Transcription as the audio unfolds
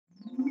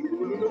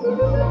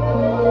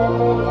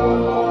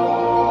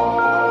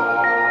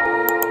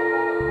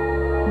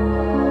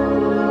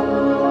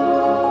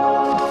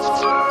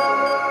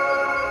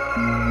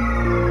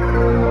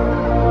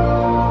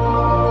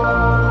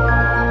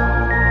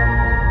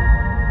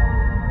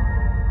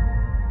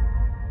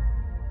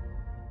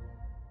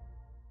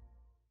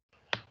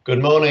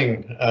Good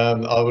morning.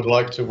 I would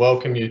like to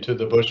welcome you to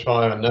the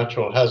Bushfire and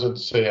Natural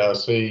Hazards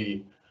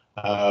CRC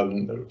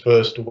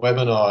first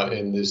webinar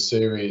in this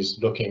series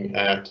looking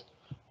at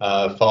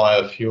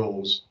fire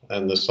fuels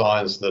and the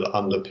science that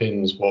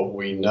underpins what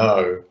we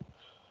know.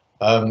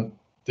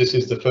 This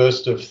is the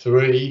first of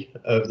 3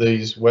 of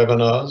these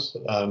webinars.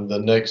 The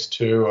next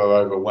 2 are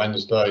over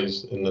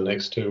Wednesdays in the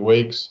next 2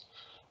 weeks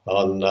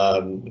on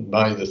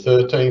May the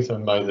 13th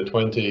and May the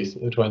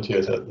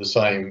 20th at the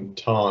same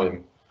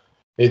time.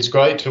 It's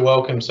great to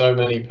welcome so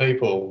many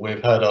people.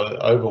 We've had an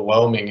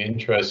overwhelming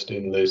interest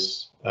in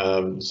this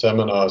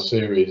seminar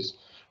series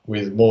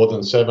with more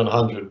than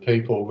 700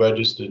 people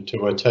registered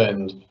to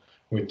attend,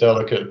 with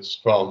delegates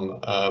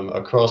from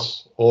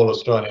across all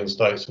Australian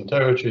states and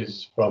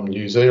territories, from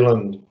New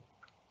Zealand,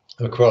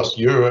 across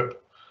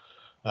Europe,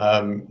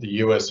 the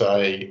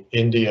USA,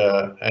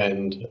 India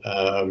and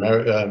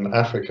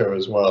Africa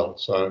as well.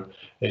 So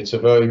it's a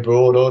very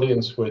broad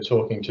audience we're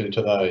talking to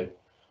today.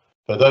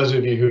 For those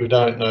of you who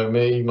don't know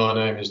me, my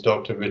name is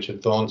Dr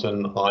Richard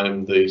Thornton.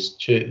 I'm the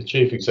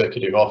Chief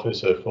Executive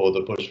Officer for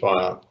the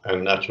Bushfire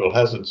and Natural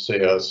Hazards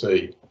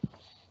CRC.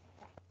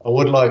 I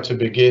would like to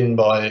begin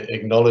by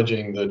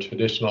acknowledging the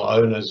traditional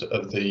owners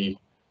of the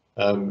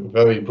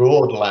very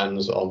broad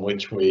lands on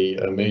which we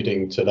are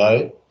meeting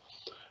today,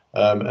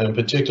 and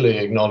particularly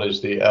acknowledge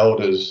the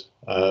elders,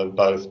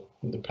 both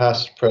the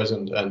past,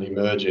 present and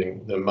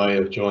emerging, that may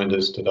have joined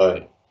us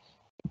today.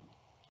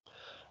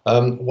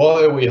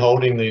 Why are we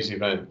holding these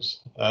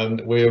events?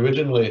 We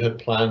originally had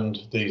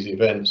planned these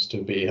events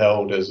to be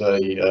held as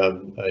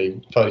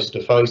a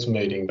face-to-face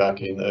meeting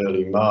back in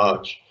early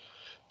March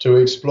to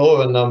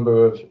explore a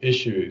number of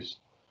issues,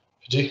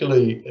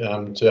 particularly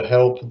to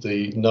help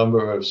the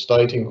number of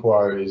state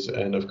inquiries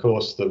and of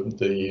course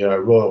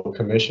the Royal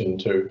Commission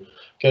to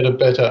get a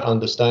better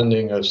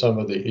understanding of some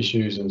of the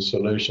issues and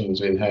solutions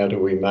in how do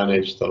we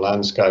manage the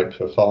landscape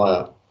for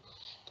fire.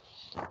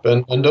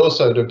 And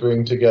also to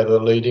bring together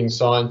leading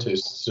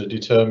scientists to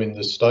determine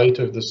the state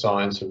of the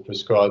science of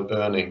prescribed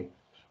burning,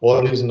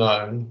 what is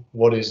known,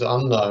 what is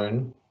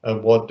unknown,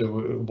 and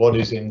what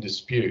is in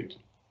dispute.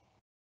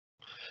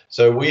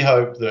 So we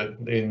hope that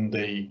in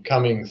the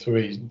coming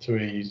three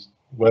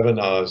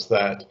webinars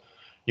that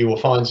you will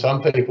find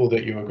some people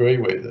that you agree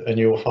with and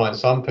you will find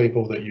some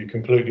people that you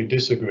completely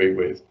disagree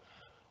with.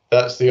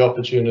 That's the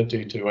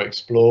opportunity to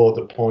explore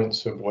the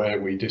points of where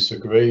we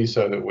disagree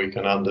so that we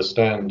can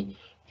understand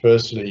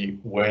firstly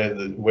where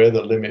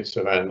the limits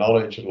of our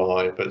knowledge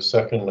lie, but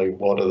secondly,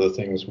 what are the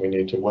things we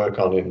need to work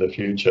on in the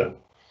future.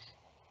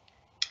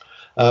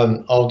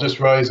 I'll just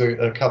raise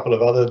a couple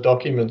of other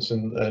documents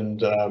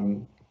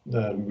and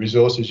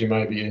resources you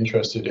may be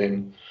interested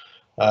in.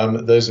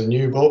 There's a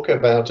new book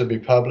about to be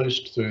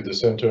published through the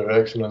Centre of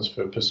Excellence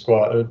for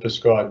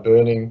Prescribed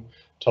Burning,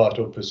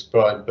 titled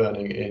Prescribed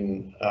Burning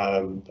in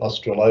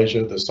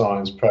Australasia, the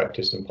Science,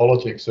 Practice and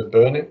Politics of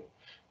Burning.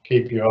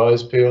 Keep your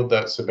eyes peeled.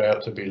 That's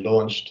about to be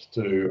launched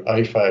through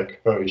AFAC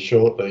very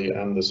shortly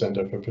and the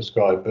Centre for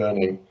Prescribed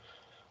Burning.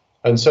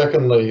 And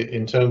secondly,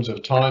 in terms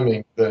of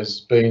timing, there's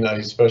been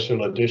a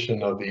special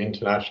edition of the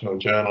International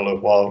Journal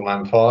of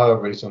Wildland Fire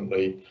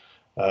recently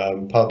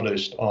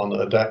published on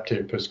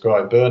adaptive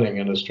prescribed burning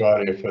in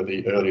Australia for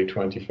the early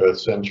 21st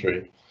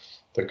century,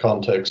 the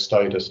context,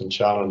 status and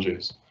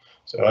challenges.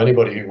 So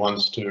anybody who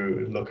wants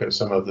to look at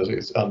some of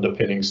the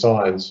underpinning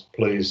science,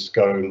 please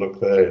go look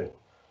there.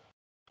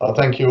 I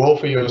thank you all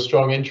for your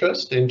strong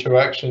interest.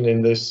 Interaction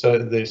in this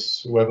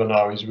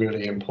webinar is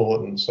really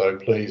important, so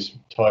please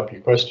type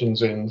your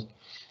questions in.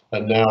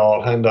 And now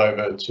I'll hand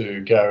over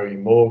to Gary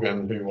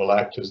Morgan, who will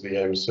act as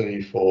the MC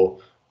for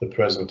the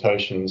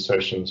presentation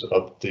sessions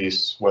of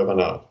this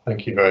webinar.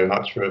 Thank you very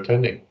much for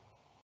attending.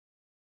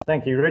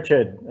 Thank you,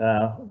 Richard.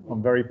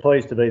 I'm very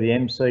pleased to be the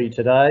MC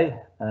today.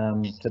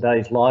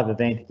 Today's live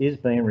event is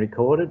being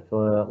recorded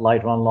for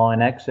later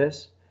online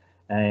access,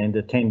 and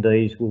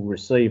attendees will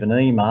receive an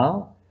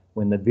email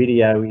when the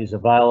video is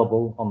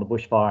available on the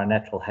Bushfire and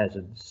Natural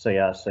Hazards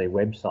CRC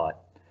website.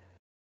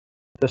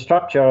 The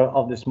structure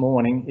of this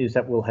morning is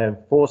that we'll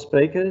have 4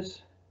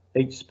 speakers,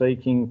 each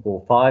speaking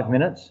for 5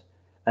 minutes,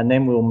 and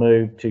then we'll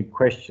move to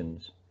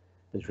questions.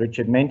 As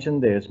Richard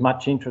mentioned, there's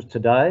much interest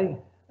today,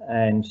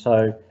 and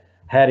so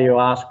how do you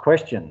ask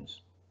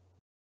questions?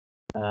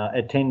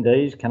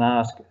 Attendees can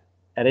ask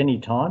at any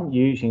time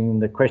using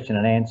the question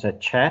and answer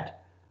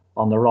chat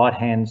on the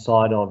right-hand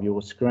side of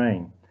your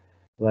screen.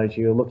 For those of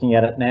you who are looking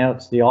at it now,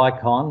 it's the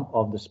icon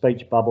of the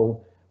speech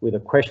bubble with a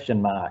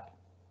question mark.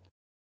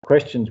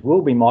 Questions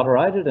will be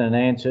moderated and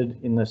answered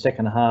in the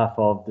second half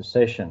of the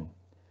session.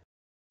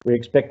 We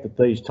expect that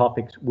these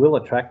topics will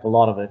attract a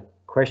lot of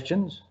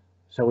questions,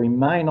 so we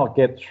may not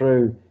get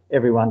through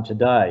everyone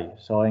today.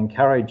 So I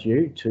encourage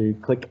you to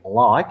click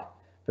like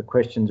for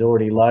questions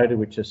already loaded,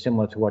 which are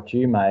similar to what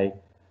you may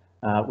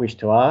wish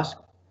to ask.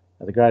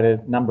 The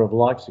greater number of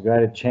likes, the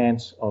greater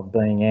chance of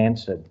being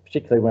answered,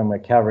 particularly when we're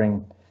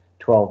covering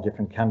 12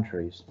 different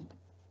countries.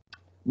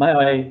 May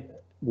I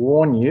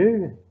warn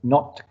you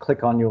not to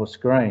click on your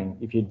screen.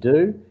 If you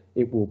do,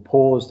 it will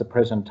pause the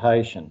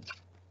presentation.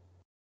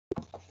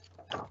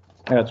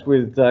 It's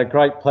with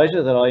great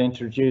pleasure that I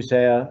introduce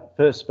our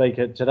first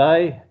speaker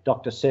today,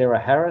 Dr. Sarah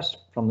Harris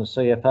from the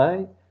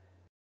CFA.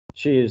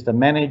 She is the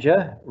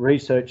Manager,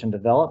 Research and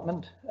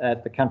Development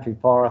at the Country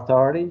Fire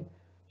Authority.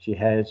 She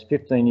has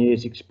 15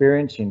 years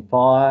experience in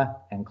fire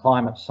and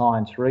climate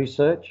science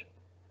research.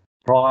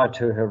 Prior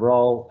to her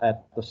role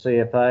at the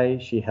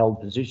CFA, she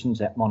held positions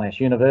at Monash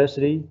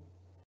University,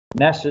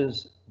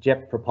 NASA's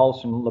Jet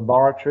Propulsion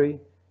Laboratory,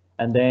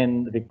 and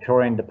then the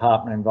Victorian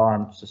Department of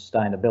Environment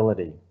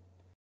Sustainability.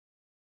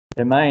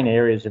 Her main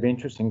areas of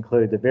interest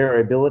include the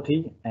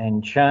variability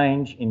and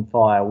change in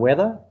fire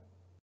weather,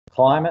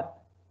 climate,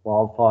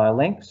 wildfire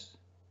lengths,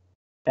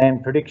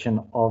 and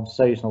prediction of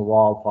seasonal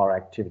wildfire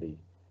activity.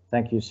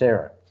 Thank you,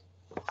 Sarah.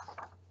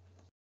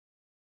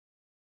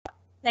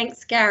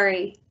 Thanks,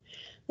 Gary.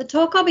 The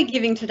talk I'll be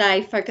giving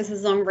today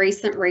focuses on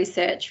recent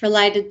research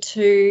related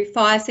to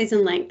fire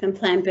season length and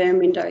planned burn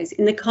windows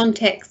in the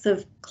context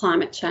of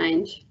climate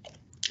change.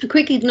 A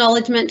quick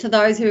acknowledgement to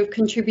those who have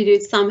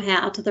contributed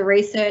somehow to the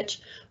research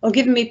or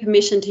given me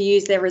permission to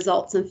use their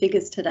results and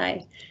figures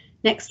today.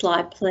 Next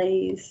slide,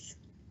 please.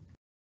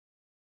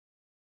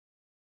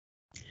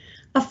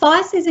 A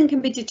fire season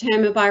can be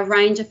determined by a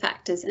range of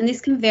factors, and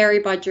this can vary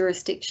by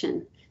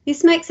jurisdiction.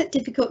 This makes it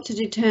difficult to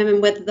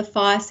determine whether the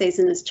fire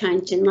season has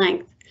changed in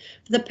length.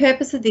 For the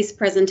purpose of this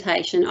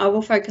presentation, I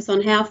will focus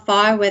on how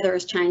fire weather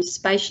has changed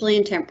spatially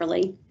and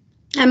temporally,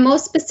 and more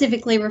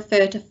specifically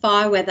refer to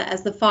fire weather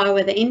as the Fire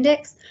Weather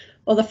Index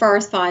or the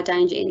Forest Fire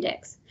Danger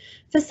Index.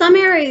 For some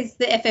areas,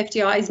 the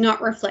FFDI is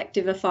not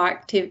reflective of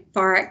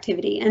fire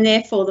activity and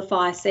therefore the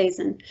fire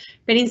season.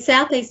 But in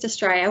Southeast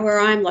Australia, where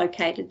I am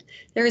located,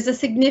 there is a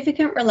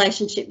significant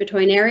relationship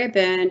between area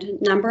burned,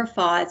 number of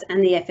fires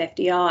and the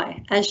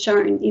FFDI, as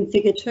shown in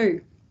Figure 2.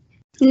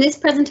 In this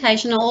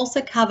presentation, I'll also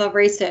cover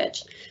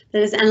research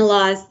that has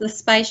analysed the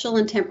spatial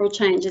and temporal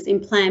changes in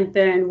planned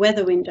burn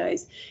weather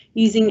windows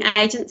using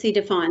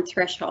agency-defined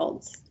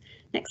thresholds.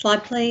 Next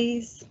slide,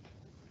 please.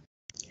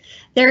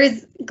 There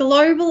is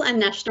global and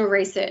national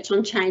research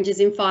on changes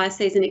in fire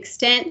season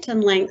extent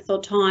and length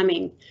or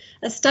timing.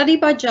 A study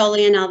by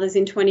Joly and others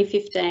in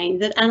 2015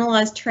 that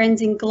analysed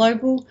trends in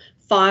global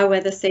fire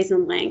weather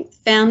season length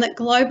found that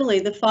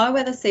globally the fire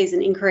weather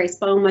season increased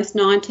by almost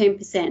 19%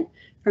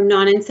 from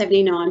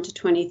 1979 to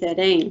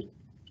 2013.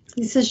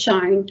 This is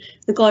shown,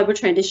 the global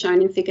trend is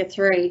shown in Figure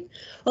 3.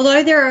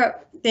 Although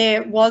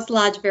there was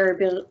large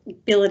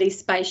variability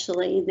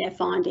spatially in their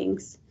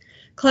findings.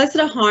 Closer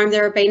to home,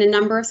 there have been a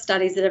number of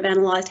studies that have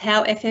analysed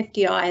how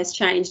FFDI has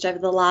changed over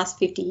the last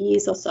 50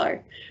 years or so.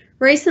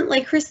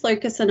 Recently, Chris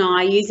Lucas and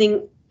I,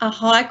 using a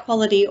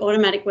high-quality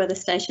automatic weather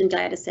station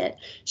dataset,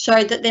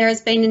 showed that there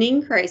has been an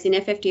increase in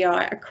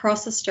FFDI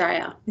across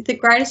Australia, with the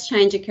greatest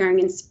change occurring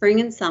in spring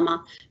and summer,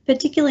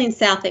 particularly in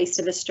southeast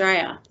of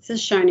Australia. This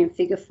is shown in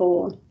Figure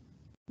 4.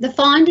 This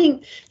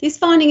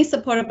finding is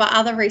supported by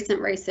other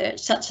recent research,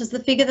 such as the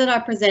figure that I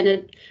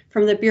presented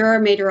from the Bureau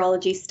of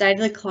Meteorology State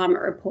of the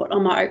Climate Report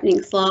on my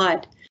opening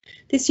slide.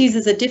 This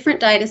uses a different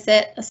data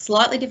set, a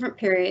slightly different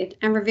period,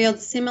 and revealed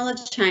similar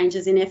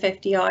changes in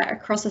FFDI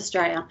across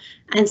Australia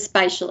and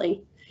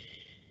spatially.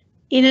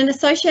 In an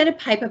associated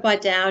paper by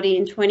Dowdy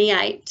in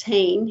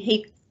 2018,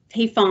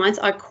 he finds,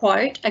 I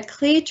quote, a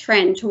clear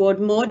trend toward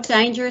more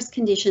dangerous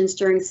conditions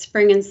during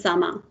spring and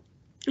summer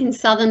in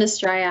southern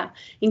Australia,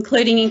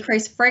 including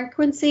increased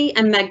frequency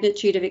and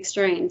magnitude of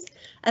extremes,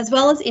 as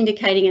well as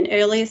indicating an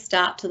earlier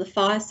start to the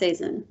fire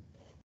season.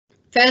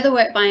 Further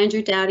work by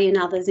Andrew Dowdy and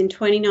others in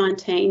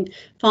 2019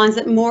 finds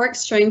that more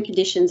extreme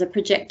conditions are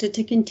projected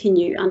to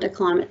continue under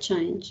climate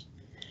change.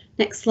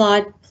 Next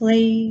slide,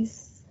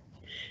 please.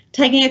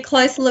 Taking a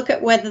closer look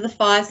at whether the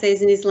fire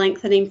season is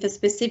lengthening for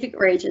specific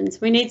regions,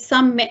 we need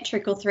some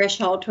metric or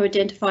threshold to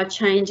identify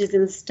changes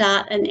in the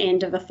start and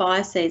end of a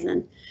fire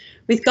season.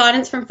 With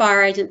guidance from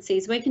fire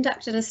agencies, we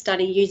conducted a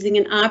study using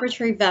an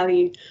arbitrary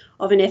value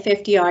of an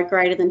FFDI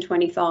greater than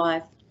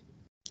 25.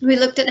 We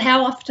looked at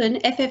how often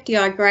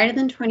FFDI greater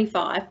than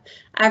 25,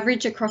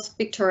 average across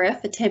Victoria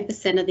for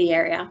 10% of the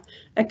area,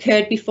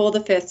 occurred before the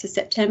 1st of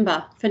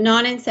September for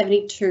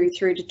 1972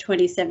 through to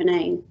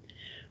 2017.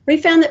 We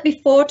found that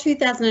before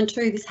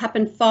 2002, this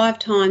happened 5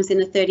 times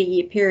in a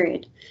 30-year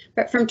period,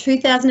 but from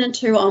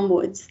 2002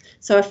 onwards,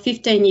 so a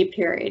 15-year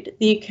period,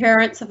 the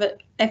occurrence of a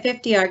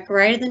FFDI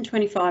greater than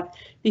 25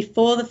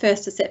 before the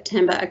 1st of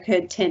September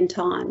occurred 10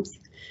 times.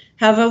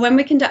 However, when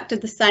we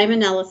conducted the same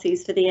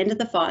analyses for the end of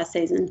the fire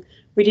season,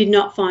 we did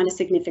not find a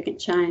significant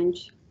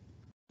change.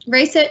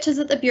 Researchers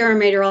at the Bureau of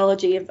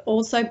Meteorology have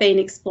also been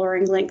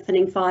exploring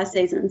lengthening fire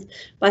seasons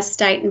by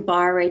state and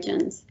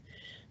bioregions.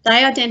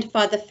 They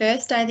identified the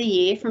first day of the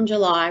year from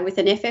July with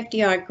an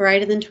FFDI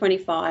greater than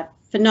 25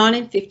 for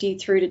 1950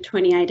 through to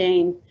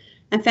 2018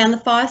 and found the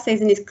fire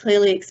season is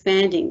clearly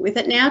expanding, with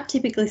it now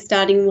typically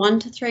starting 1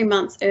 to 3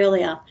 months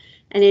earlier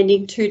and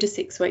ending 2 to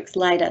 6 weeks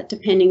later,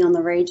 depending on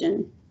the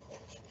region.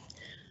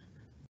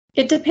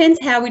 It depends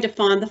how we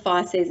define the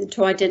fire season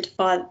to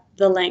identify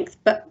the length,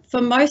 but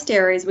for most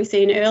areas we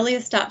see an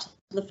earlier start to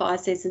the fire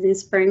season in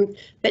spring,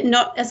 but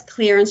not as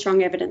clear and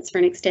strong evidence for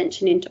an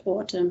extension into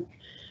autumn.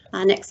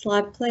 Next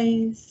slide,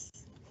 please.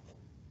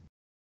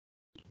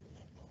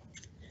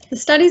 The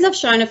studies I've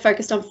shown are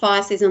focused on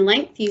fire season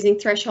length using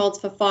thresholds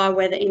for fire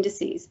weather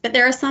indices, but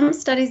there are some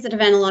studies that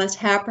have analysed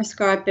how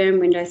prescribed burn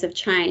windows have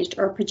changed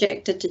or are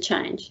projected to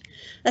change.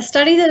 A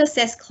study that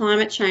assessed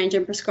climate change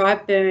and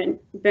prescribed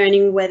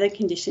burning weather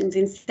conditions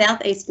in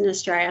southeastern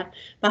Australia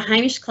by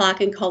Hamish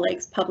Clark and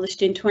colleagues,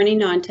 published in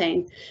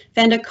 2019,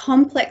 found a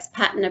complex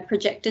pattern of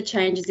projected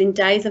changes in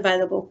days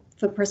available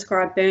for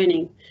prescribed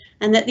burning,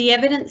 and that the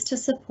evidence to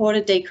support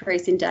a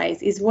decrease in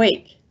days is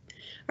weak.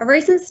 A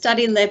recent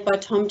study led by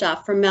Tom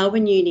Duff from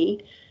Melbourne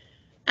Uni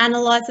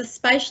analysed the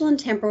spatial and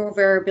temporal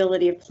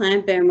variability of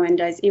planned burn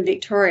windows in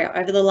Victoria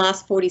over the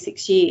last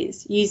 46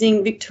 years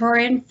using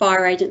Victorian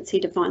Fire Agency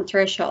defined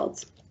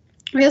thresholds.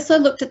 We also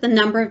looked at the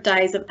number of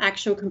days of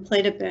actual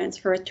completed burns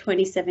for a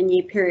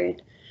 27-year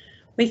period.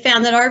 We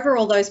found that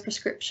overall those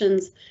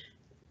prescriptions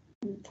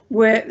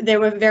there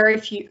were very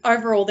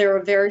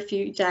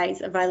few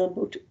days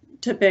available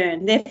to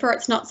burn. Therefore,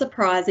 it's not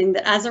surprising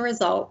that as a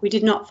result, we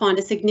did not find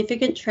a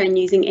significant trend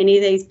using any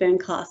of these burn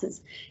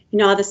classes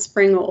in either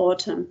spring or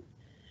autumn.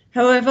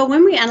 However,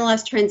 when we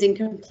analysed trends in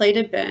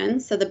completed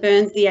burns, so the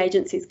burns the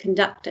agencies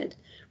conducted,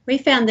 we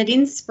found that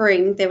in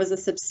spring there was a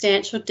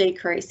substantial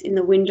decrease in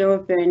the window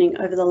of burning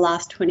over the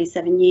last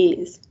 27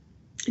 years.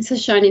 This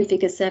is shown in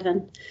figure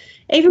 7.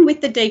 Even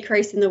with the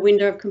decrease in the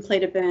window of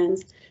completed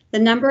burns, the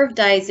number of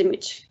days in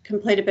which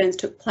completed burns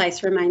took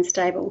place remained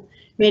stable,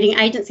 meaning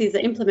agencies are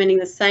implementing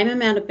the same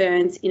amount of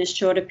burns in a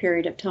shorter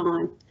period of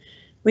time.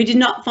 We did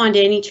not find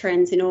any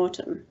trends in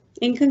autumn.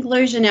 In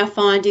conclusion, our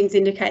findings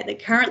indicate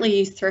that currently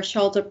used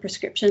thresholds of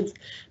prescriptions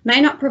may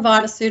not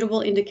provide a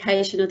suitable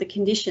indication of the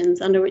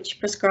conditions under which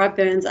prescribed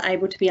burns are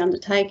able to be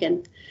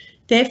undertaken.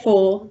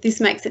 Therefore, this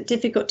makes it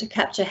difficult to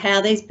capture how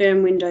these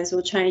burn windows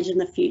will change in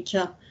the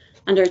future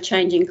under a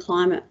changing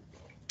climate.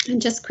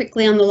 And just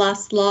quickly on the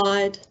last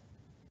slide.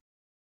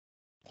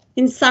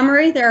 In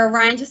summary, there are a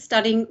range of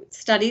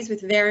studies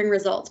with varying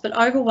results, but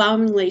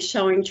overwhelmingly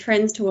showing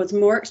trends towards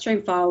more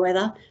extreme fire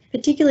weather,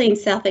 particularly in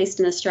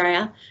southeastern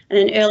Australia, and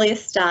an earlier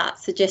start,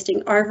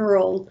 suggesting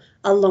overall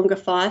a longer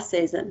fire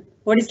season.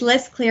 What is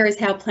less clear is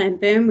how planned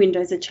burn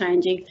windows are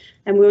changing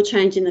and will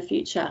change in the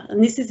future,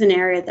 and this is an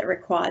area that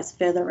requires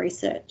further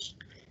research.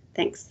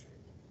 Thanks.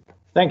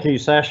 Thank you,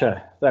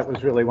 Sascha. That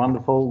was really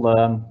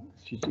wonderful.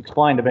 She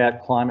explained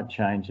about climate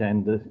change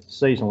and the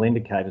seasonal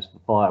indicators for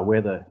fire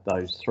weather,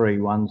 those three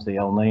ones, the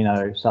El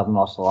Nino, Southern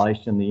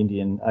Oscillation, the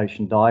Indian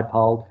Ocean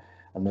Dipole,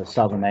 and the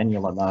Southern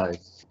Annular Mode,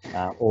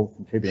 all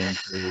contributing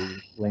to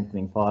the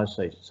lengthening fire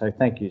season. So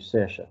thank you,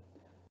 Sascha.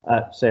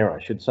 Sarah,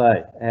 I should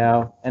say.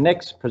 Our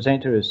next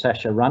presenter is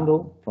Sascha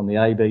Rundle from the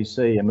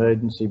ABC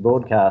Emergency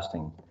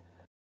Broadcasting.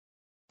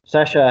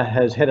 Sascha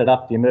has headed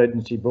up the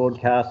emergency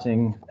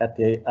broadcasting at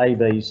the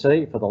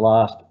ABC for the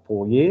last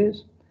 4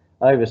 years,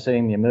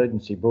 overseeing the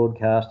emergency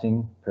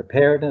broadcasting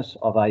preparedness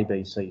of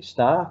ABC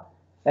staff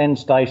and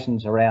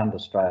stations around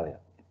Australia.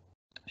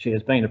 She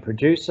has been a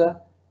producer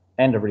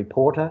and a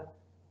reporter,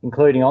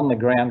 including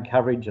on-the-ground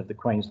coverage of the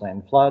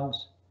Queensland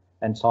floods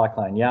and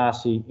Cyclone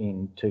Yasi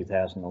in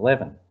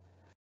 2011.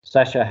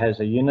 Sascha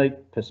has a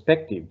unique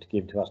perspective to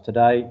give to us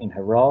today in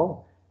her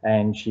role,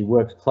 and she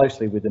works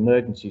closely with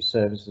emergency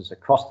services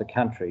across the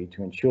country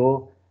to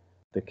ensure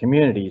the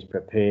community is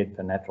prepared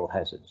for natural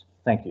hazards.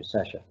 Thank you,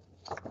 Sascha.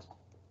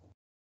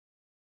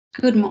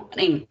 Good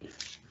morning.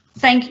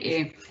 Thank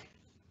you.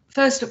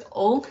 First of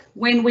all,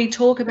 when we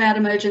talk about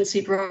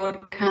emergency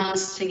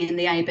broadcasting in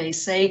the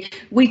ABC,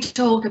 we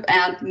talk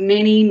about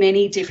many,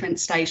 many different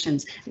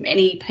stations,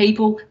 many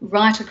people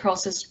right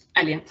across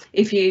Australia.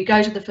 If you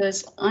go to the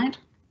first slide.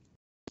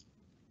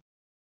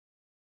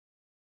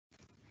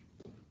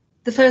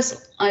 The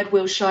first slide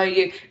will show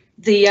you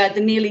the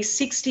nearly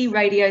 60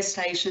 radio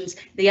stations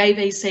the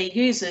ABC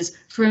uses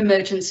for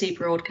emergency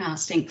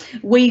broadcasting.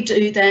 We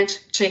do that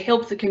to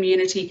help the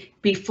community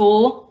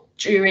before,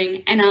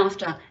 during and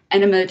after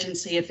an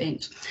emergency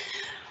event.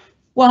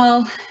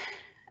 While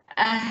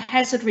a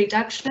hazard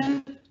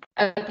reduction,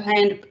 a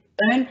planned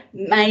burn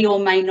may or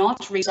may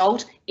not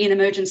result in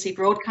emergency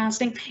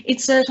broadcasting,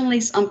 it's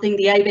certainly something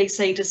the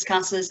ABC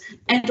discusses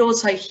and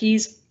also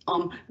hears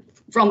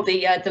from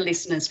the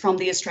listeners, from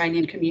the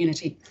Australian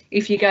community.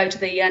 If you go to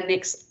the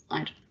next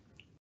slide.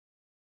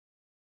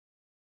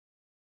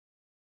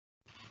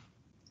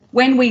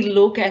 When we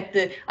look at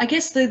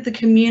the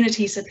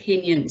community's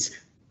opinions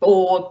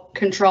for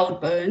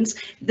controlled burns,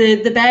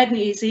 the bad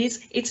news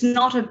is it's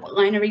not a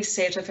binary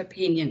set of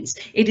opinions.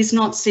 It is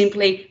not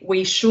simply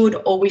we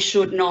should or we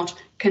should not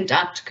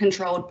conduct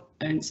controlled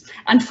burns.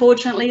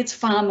 Unfortunately, it's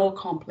far more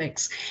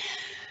complex.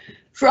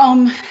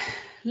 From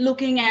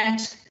looking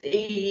at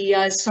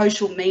the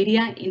social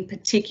media in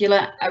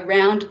particular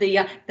around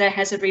the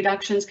hazard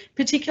reductions,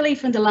 particularly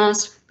from the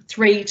last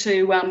 3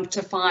 to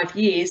 5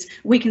 years,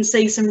 we can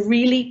see some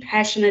really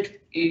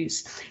passionate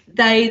views.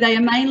 They are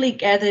mainly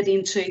gathered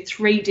into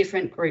 3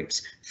 different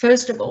groups.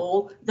 First of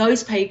all,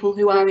 those people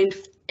who are in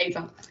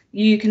favour.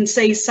 You can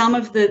see some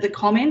of the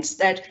comments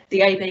that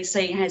the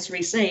ABC has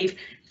received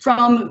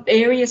from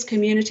various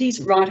communities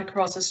right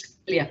across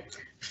Australia.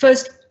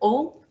 First of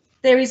all,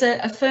 There is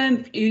a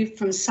firm view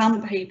from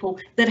some people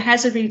that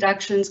hazard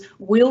reductions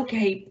will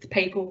keep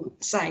people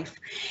safe.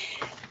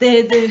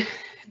 The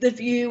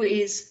view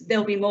is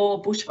there'll be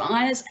more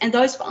bushfires, and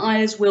those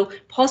fires will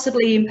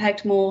possibly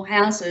impact more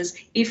houses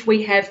if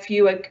we have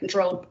fewer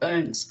controlled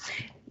burns.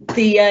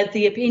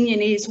 The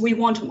opinion is we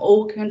want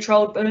more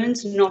controlled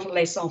burns, not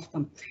less of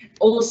them.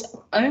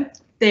 Also,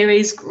 there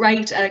is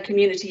great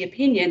community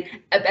opinion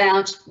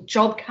about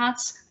job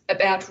cuts,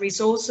 about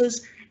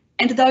resources,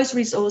 and those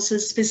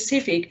resources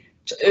specific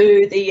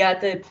to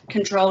the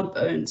controlled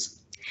burns.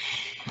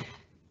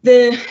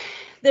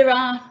 There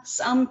are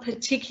some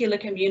particular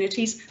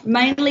communities,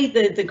 mainly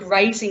the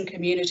grazing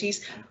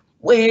communities,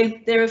 where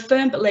there are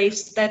firm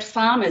beliefs that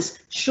farmers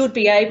should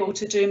be able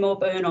to do more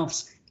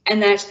burn-offs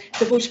and that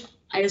the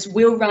bushfires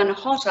will run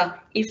hotter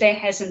if there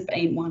hasn't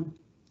been one.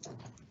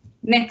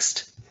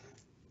 Next.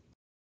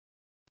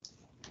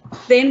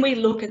 Then we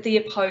look at the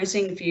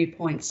opposing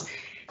viewpoints.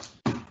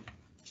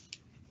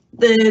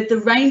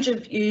 The range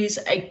of views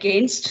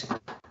against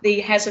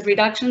the hazard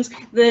reductions,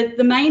 the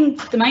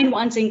main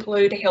ones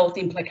include health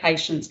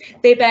implications.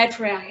 They're bad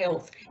for our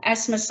health.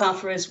 Asthma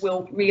sufferers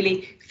will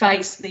really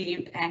face the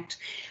impact.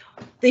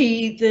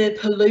 The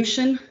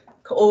pollution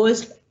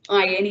caused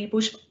by any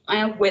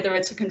bushfire, whether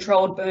it's a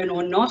controlled burn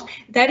or not,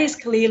 that is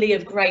clearly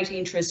of great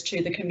interest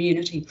to the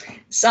community.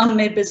 Some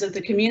members of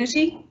the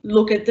community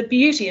look at the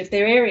beauty of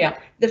their area,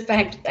 the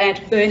fact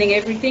that burning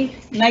everything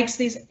makes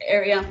this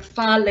area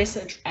far less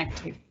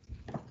attractive.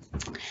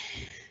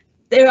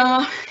 There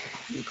are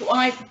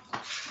quite,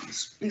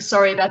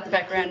 sorry about the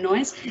background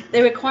noise,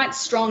 there are quite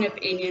strong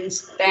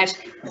opinions that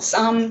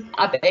some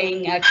are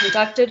being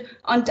conducted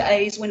on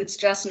days when it's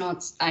just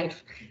not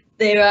safe.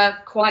 There are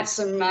quite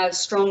some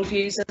strong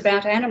views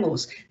about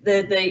animals,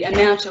 the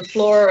amount of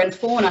flora and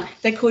fauna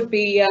that could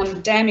be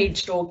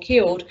damaged or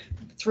killed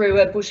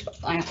through a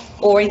bushfire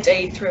or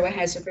indeed through a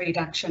hazard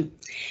reduction.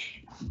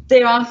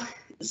 There are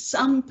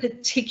some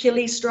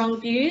particularly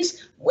strong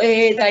views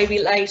where they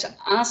relate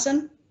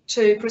arson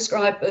to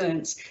prescribed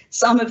burns.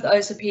 Some of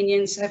those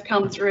opinions have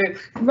come through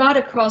right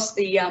across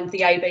the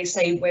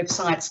ABC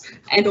websites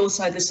and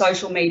also the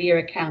social media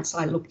accounts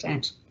I looked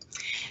at.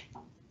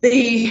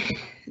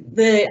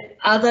 The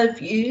other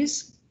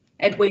views,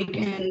 and we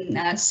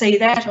can see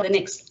that on the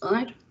next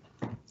slide.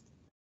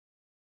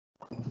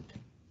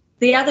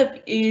 The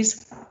other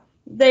views,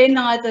 they're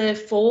neither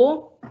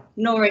for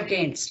nor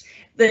against.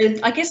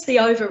 I guess the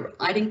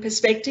overriding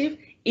perspective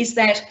is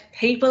that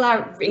people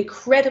are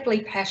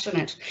incredibly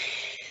passionate.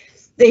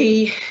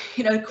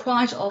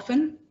 Quite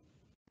often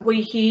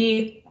we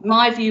hear,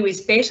 my view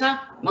is better,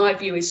 my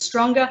view is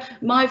stronger,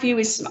 my view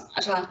is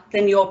smarter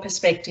than your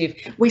perspective.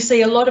 We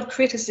see a lot of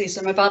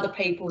criticism of other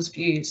people's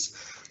views.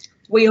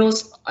 We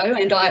also,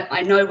 and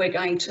I know we're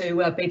going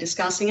to be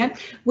discussing it,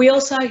 we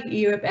also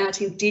hear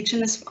about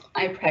Indigenous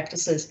fire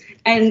practices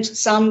and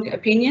some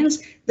opinions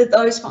that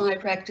those fire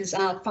practices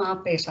are far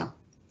better.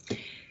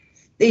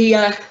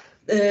 The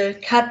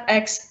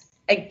cutbacks,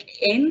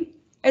 again,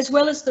 as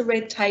well as the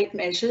red tape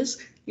measures,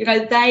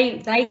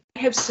 they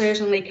have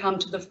certainly come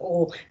to the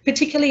fore,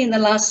 particularly in the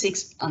last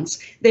 6 months.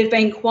 There have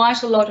been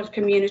quite a lot of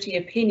community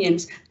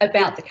opinions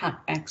about the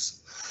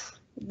cutbacks.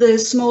 The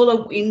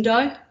smaller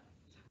window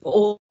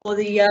for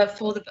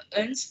the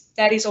burns,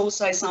 that is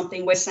also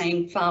something we're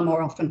seeing far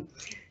more often.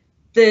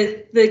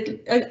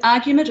 The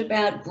argument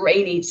about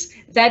greenies,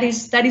 that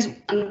is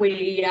one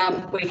we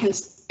can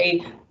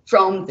see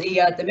from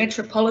the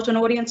metropolitan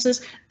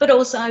audiences, but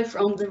also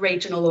from the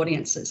regional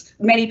audiences.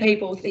 Many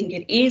people think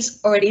it is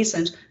or it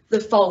isn't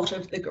the fault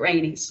of the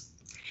greenies.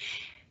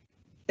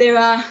 There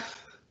are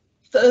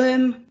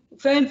firm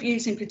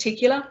views in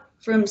particular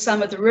from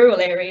some of the rural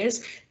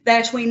areas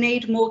that we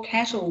need more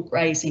cattle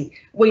grazing.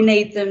 We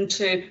need them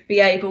to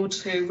be able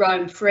to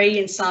roam free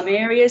in some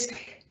areas,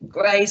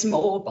 graze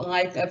more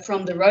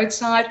from the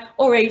roadside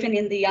or even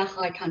in the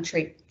high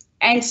country.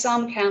 And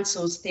some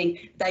councils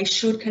think they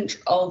should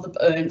control the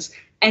burns,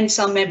 and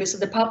some members of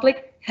the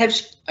public have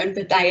shown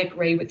that they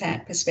agree with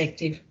that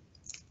perspective.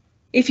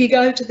 If you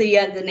go to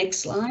the next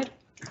slide.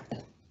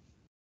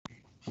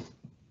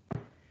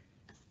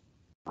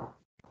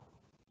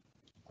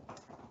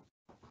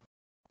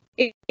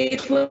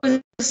 It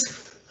was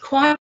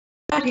quite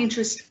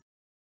interesting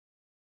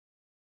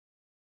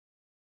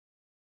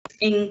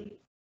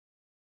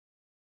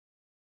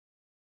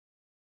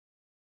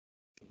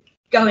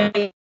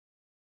going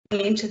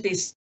into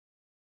this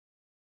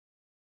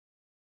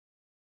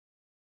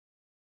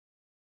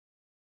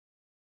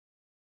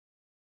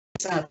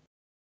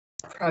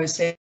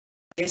process,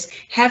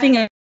 having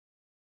a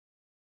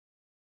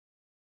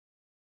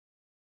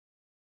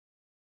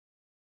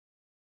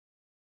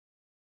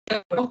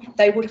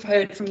they would have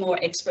heard from more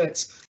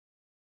experts.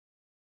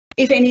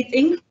 If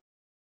anything,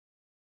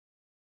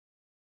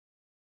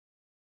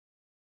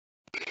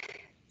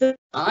 the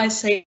fire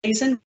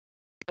season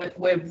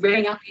were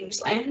revving up in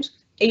this land.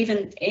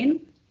 Even then,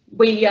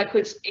 we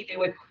could see there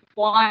were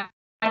quite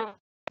a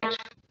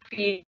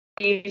few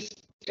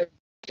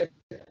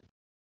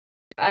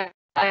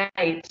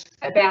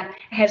about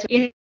hazard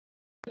in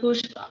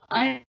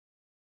bushfire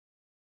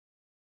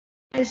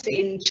as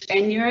in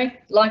January,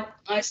 like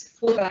I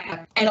thought I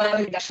have, and I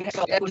have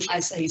got a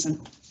bushfire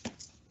season.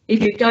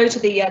 If you go to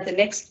the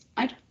next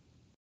slide,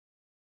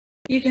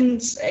 you can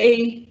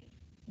see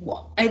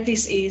why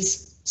this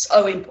is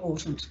so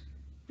important.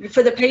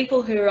 For the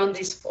people who are on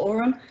this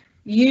forum,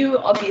 you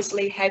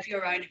obviously have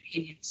your own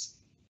opinions.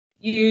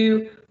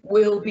 You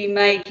will be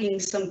making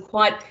some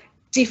quite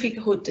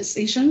difficult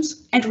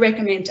decisions and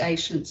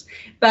recommendations.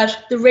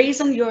 But the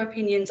reason your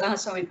opinions are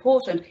so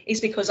important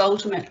is because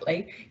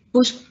ultimately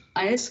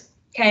bushfires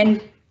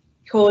can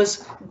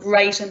cause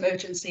great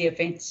emergency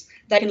events.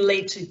 They can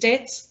lead to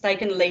deaths, they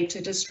can lead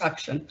to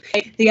destruction.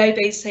 The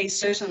ABC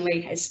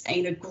certainly has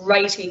seen a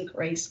great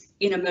increase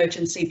in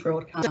emergency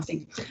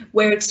broadcasting.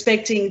 We're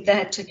expecting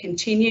that to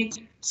continue.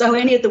 So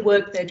any of the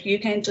work that you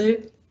can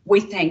do, we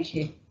thank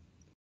you.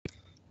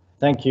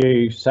 Thank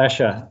you,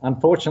 Sascha.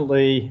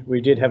 Unfortunately, we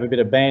did have a bit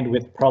of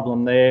bandwidth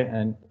problem there,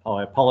 and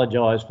I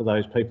apologise for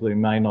those people who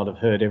may not have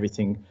heard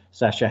everything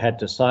Sascha had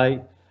to say.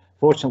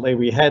 Fortunately,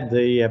 we had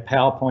the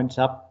PowerPoints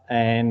up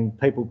and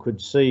people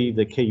could see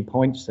the key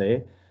points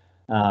there.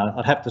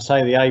 I'd have to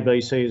say the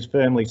ABC is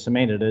firmly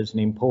cemented as an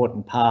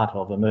important part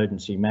of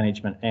emergency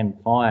management and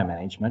fire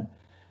management,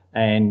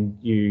 and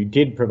you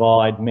did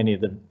provide many of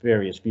the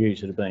various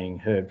views that are being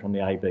heard from the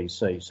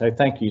ABC. So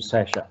thank you,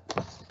 Sascha.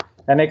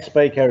 Our next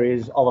speaker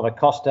is Oliver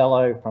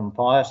Costello from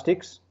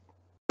Firesticks.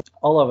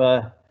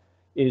 Oliver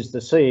is the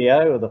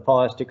CEO of the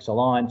Firesticks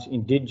Alliance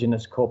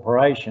Indigenous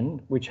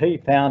Corporation, which he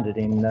founded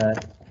in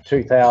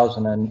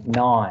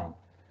 2009.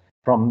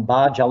 From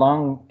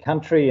Barjalong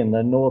country in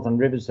the Northern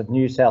Rivers of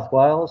New South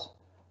Wales,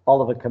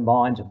 Oliver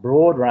combines a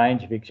broad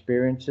range of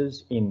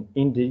experiences in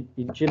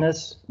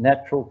Indigenous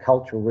natural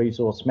cultural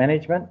resource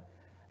management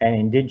and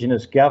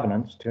Indigenous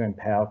governance to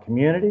empower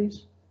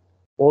communities,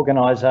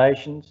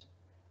 organisations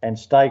and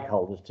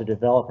stakeholders to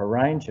develop a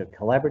range of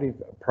collaborative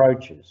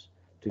approaches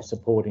to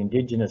support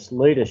Indigenous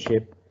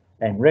leadership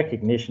and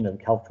recognition of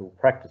cultural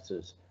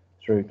practices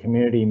through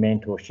community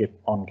mentorship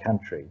on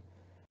country.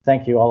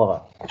 Thank you,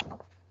 Oliver.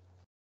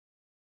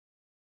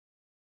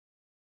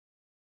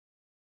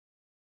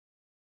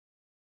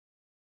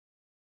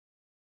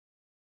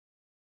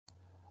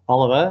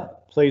 Oliver,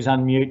 please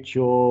unmute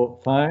your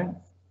phone.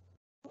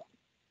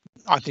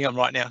 I think I'm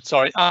right now.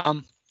 Sorry.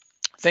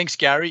 Thanks,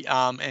 Gary,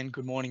 and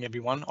good morning,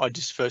 everyone. I'd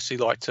just firstly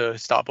like to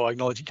start by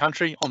acknowledging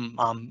country. I'm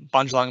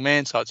Bundjalung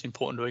man, so it's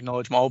important to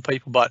acknowledge my old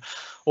people, but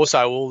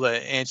also all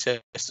the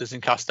ancestors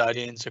and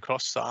custodians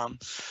across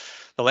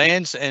the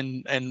lands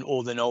and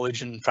all the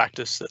knowledge and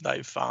practice that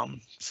they've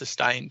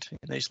sustained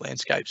in these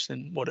landscapes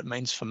and what it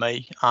means for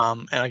me,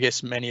 and I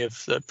guess many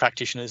of the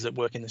practitioners that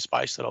work in the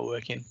space that I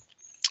work in.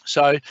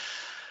 So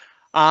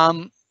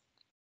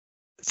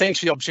thanks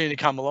for the opportunity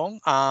to come along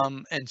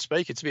and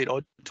speak. It's a bit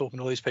odd talking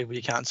to all these people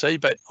you can't see,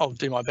 but I'll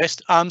do my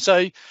best. So,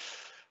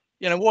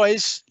 you know, why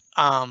is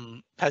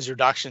hazard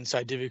reduction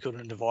so difficult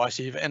and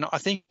divisive? And I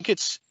think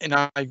it's, you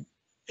know,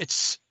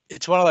 it's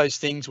one of those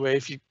things where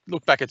if you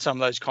look back at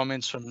some of those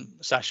comments from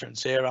Sascha and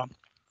Sarah,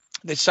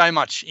 there's so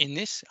much in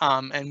this,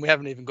 and we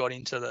haven't even got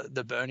into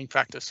the burning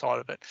practice side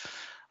of it.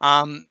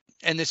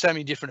 And there's so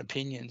many different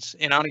opinions,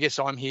 and I guess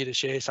I'm here to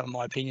share some of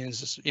my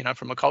opinions, you know,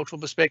 from a cultural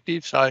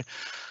perspective. So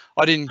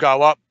I didn't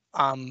grow up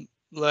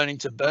learning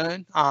to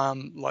burn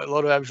like a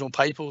lot of Aboriginal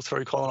people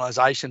through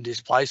colonisation,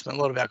 displacement.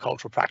 A lot of our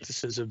cultural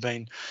practices have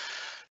been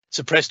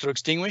suppressed or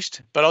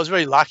extinguished, but I was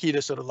very lucky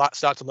to sort of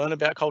start to learn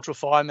about cultural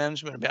fire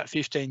management about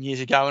 15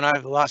 years ago, and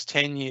over the last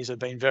 10 years I've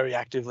been very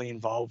actively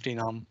involved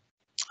in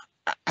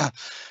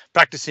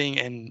practicing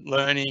and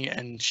learning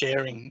and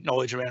sharing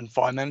knowledge around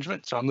fire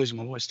management. So I'm losing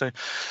my voice too.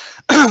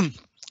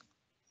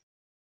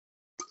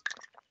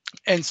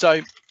 And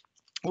so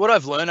what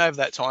I've learned over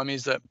that time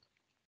is that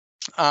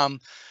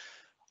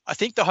I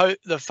think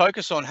the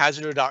focus on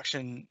hazard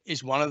reduction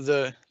is one of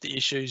the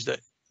issues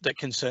that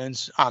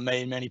concerns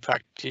me and many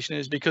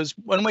practitioners, because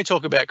when we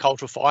talk about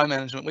cultural fire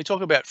management, we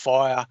talk about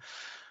fire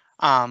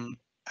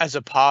as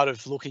a part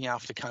of looking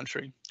after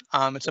country.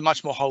 It's a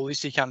much more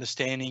holistic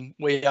understanding.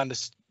 We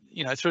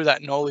you know, through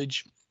that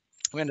knowledge,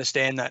 we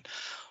understand that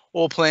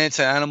all plants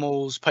and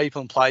animals, people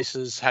and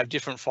places have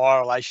different fire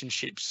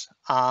relationships,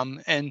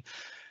 and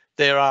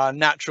there are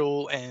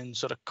natural and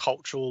sort of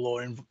cultural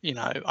or, you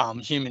know,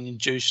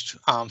 human-induced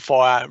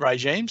fire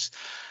regimes.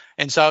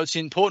 And so it's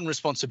an important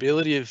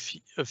responsibility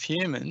of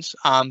humans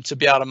to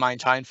be able to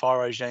maintain fire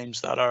regimes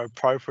that are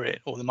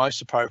appropriate, or the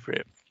most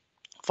appropriate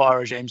fire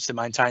regimes to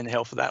maintain the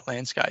health of that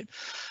landscape.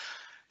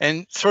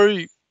 And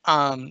through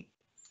the,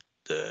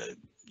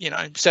 you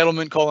know,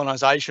 settlement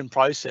colonisation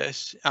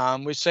process,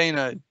 we've seen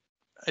a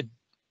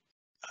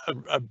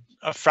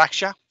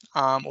fracture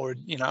or,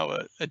 you know,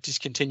 a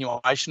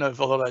discontinuation of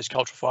a lot of those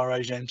cultural fire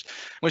regimes.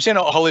 We've seen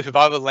a whole heap of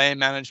other land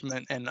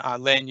management and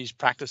land use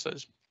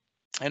practices.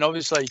 And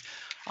obviously,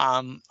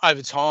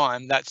 over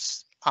time,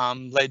 that's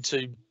led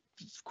to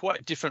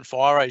quite different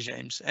fire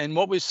regimes. And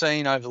what we've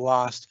seen over the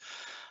last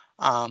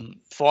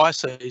fire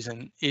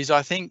season is,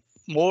 I think,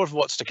 more of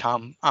what's to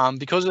come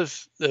because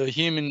of the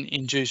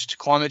human-induced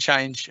climate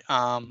change,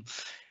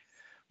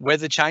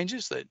 weather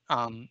changes that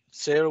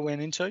Sarah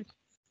went into.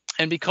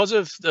 And because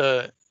of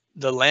the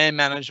land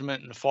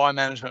management and the fire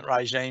management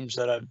regimes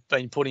that have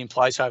been put in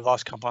place over the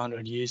last couple of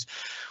 100 years,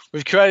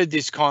 we've created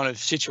this kind of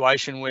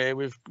situation where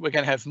we're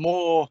going to have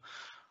more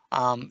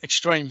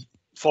extreme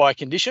fire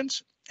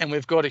conditions, and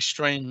we've got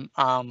extreme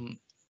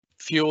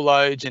fuel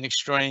loads and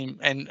extreme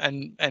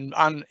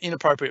and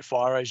inappropriate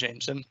fire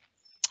regimes. And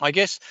I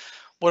guess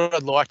what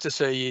I'd like to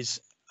see is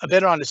a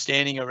better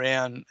understanding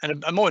around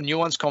and a more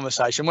nuanced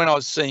conversation. When I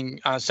was seeing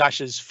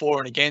Sascha's for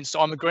and against,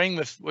 I'm agreeing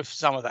with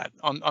some of that.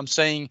 I'm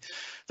seeing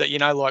that, you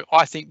know, like,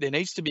 I think there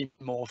needs to be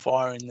more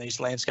fire in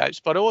these landscapes,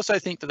 but I also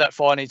think that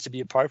fire needs to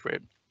be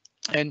appropriate.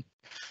 And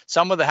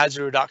some of the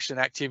hazard reduction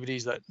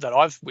activities that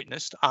I've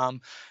witnessed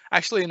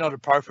actually are not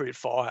appropriate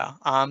fire.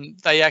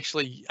 They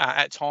actually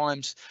at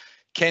times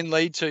can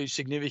lead to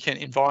significant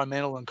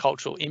environmental and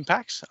cultural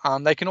impacts.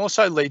 They can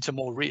also lead to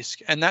more risk,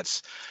 and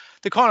that's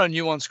the kind of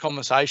nuanced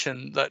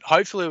conversation that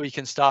hopefully we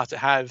can start to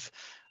have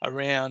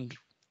around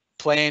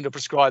planned or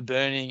prescribed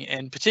burning,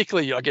 and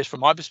particularly, I guess,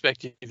 from my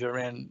perspective,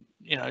 around,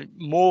 you know,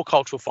 more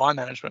cultural fire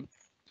management,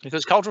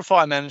 because cultural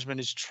fire management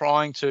is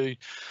trying to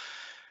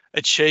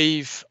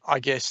achieve,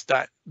 I guess,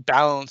 that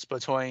balance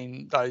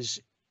between those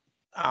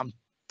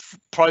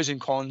pros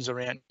and cons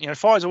around, you know,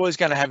 fire is always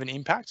going to have an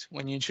impact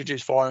when you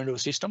introduce fire into a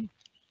system.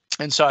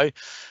 And so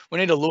we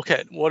need to look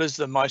at what is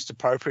the most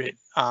appropriate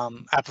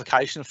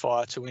application of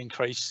fire to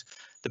increase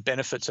the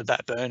benefits of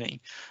that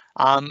burning.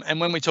 And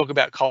when we talk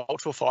about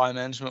cultural fire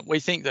management, we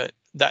think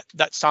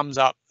that sums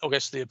up, I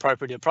guess, the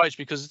appropriate approach,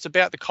 because it's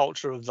about the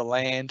culture of the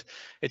land.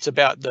 It's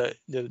about the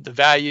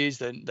values,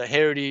 the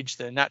heritage,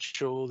 the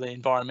natural, the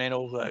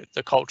environmental,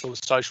 the cultural, the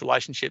social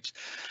relationships.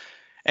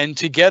 And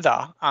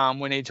together,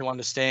 we need to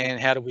understand,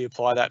 how do we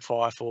apply that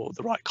fire for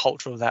the right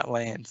culture of that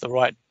land, the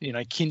right, you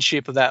know,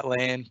 kinship of that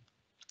land.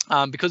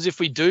 Because if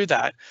we do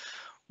that,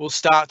 we'll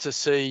start to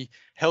see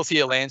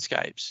healthier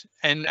landscapes.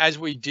 And as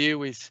we deal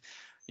with,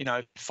 you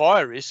know,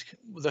 fire risk,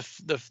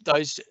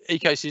 those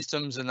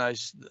ecosystems and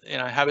those, you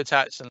know,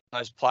 habitats and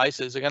those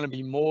places are going to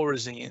be more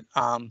resilient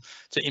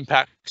to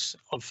impacts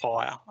of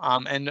fire.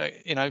 And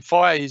you know,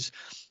 fire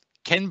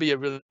can be a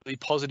really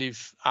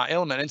positive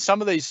element. And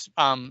some of these,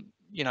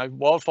 you know,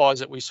 wildfires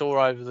that we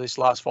saw over this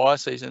last fire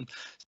season,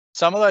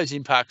 some of those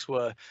impacts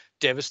were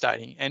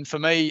devastating, and for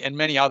me and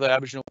many other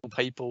Aboriginal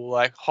people,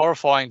 like,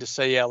 horrifying to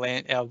see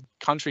our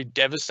country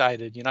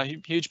devastated. You know,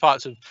 huge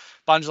parts of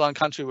Bunjalung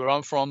country, where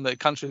I'm from, the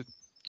country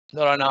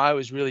that I know,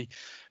 has really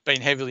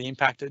been heavily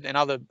impacted, and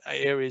other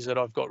areas that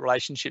I've got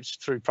relationships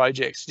through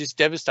projects, just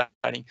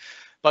devastating.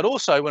 But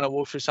also, when I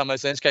walk through some of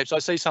those landscapes, I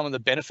see some of the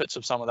benefits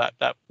of some of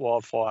that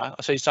wildfire.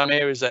 I see some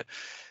areas that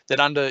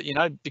under, you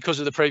know, because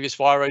of the previous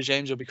fire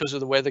regimes or because of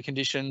the weather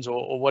conditions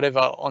or whatever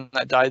on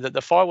that day, that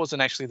the fire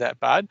wasn't actually that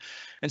bad.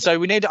 And so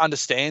we need to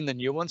understand the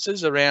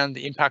nuances around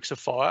the impacts of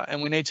fire,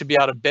 and we need to be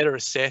able to better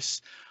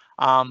assess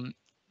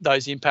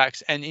those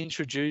impacts and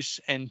introduce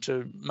and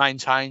to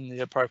maintain the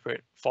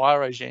appropriate fire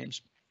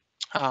regimes.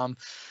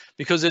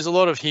 Because there's a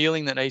lot of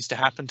healing that needs to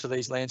happen to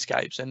these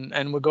landscapes,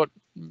 and we've got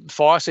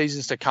fire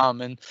seasons to come,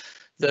 and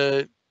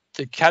the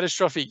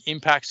catastrophic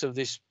impacts of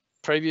this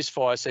previous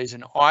fire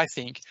season, I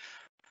think,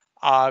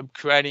 are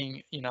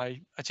creating, you know,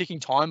 a ticking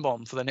time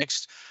bomb for the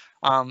next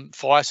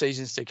fire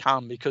seasons to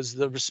come, because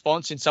the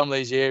response in some of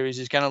these areas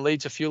is going to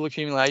lead to fuel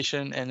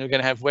accumulation, and we're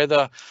going to have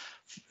weather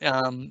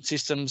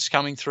systems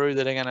coming through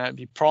that are going to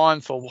be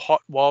primed for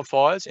hot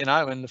wildfires, you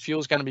know, and the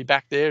fuel's going to be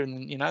back there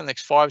in, you know, the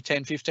next 5,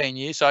 10, 15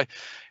 years. So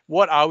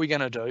what are we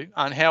going to do,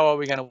 and how are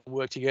we going to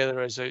work together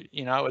as a,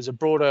 you know, as a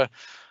broader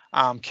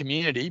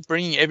community,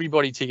 bringing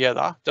everybody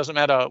together? Doesn't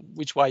matter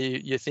which way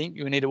you think,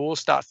 we need to all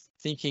start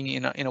thinking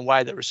in a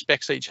way that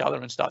respects each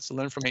other and starts to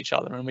learn from each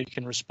other, and we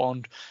can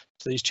respond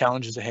to these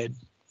challenges ahead.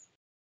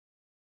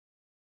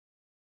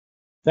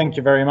 Thank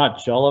you very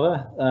much,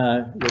 Oliver.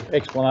 Your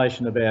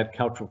explanation about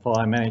cultural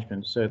fire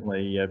management is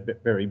certainly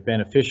very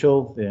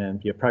beneficial, and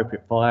the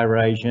appropriate fire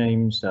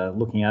regimes,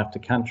 looking after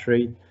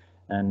country,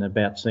 and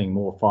about seeing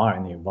more fire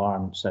in the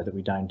environment so that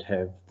we don't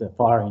have the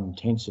fire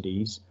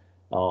intensities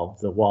of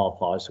the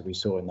wildfires that we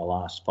saw in the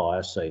last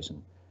fire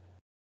season.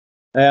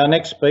 Our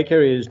next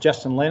speaker is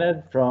Justin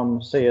Leonard from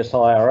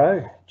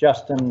CSIRO.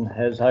 Justin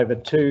has over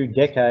 2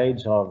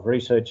 decades of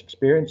research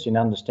experience in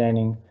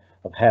understanding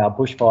of how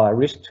bushfire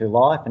risk to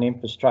life and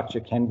infrastructure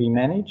can be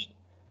managed.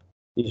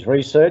 His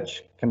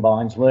research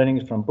combines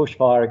learnings from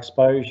bushfire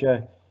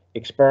exposure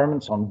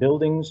experiments on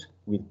buildings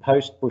with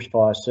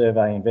post-bushfire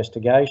survey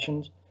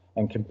investigations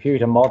and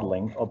computer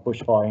modelling of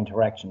bushfire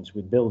interactions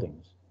with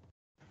buildings.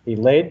 He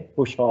led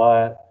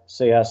bushfire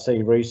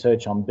CRC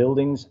research on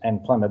buildings and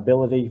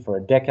flammability for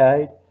a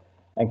decade,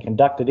 and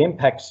conducted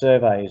impact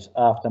surveys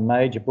after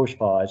major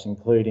bushfires,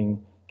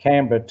 including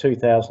Canberra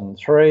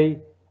 2003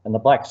 and the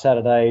Black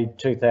Saturday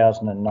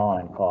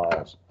 2009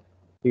 fires.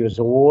 He was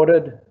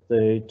awarded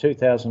the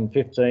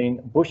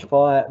 2015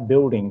 Bushfire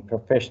Building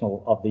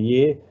Professional of the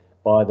Year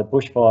by the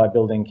Bushfire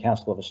Building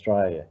Council of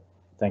Australia.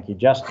 Thank you,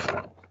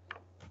 Justin.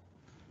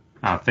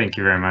 Thank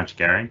you very much,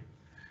 Gary.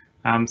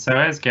 So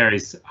as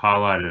Gary's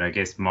highlighted, I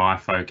guess my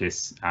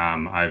focus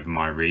over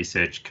my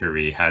research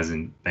career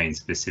hasn't been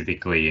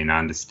specifically in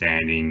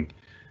understanding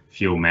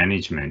fuel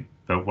management,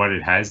 but what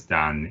it has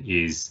done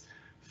is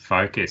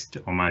focused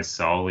almost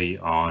solely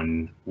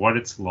on what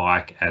it's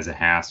like as a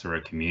house or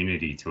a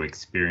community to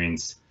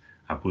experience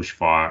a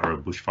bushfire or a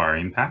bushfire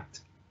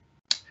impact.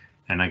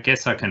 And I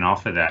guess I can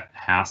offer that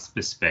house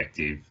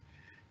perspective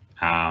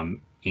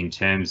in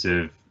terms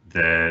of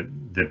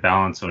the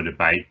balance or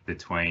debate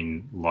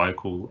between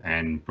local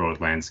and broad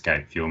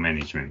landscape fuel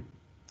management.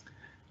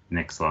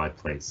 Next slide,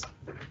 please.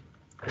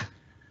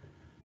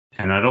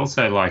 And I'd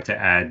also like to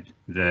add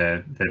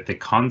the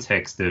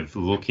context of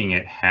looking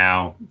at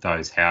how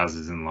those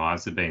houses and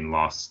lives have been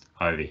lost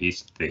over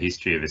the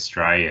history of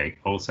Australia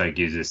also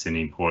gives us an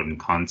important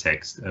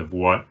context of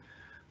what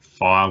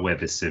fire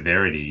weather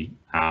severity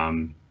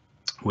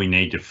we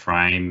need to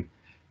frame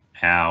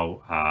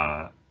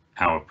our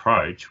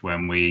approach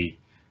when we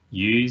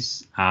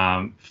use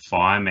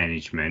fire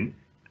management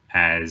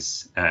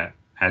as a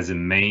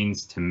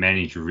means to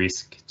manage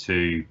risk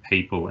to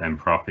people and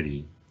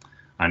property.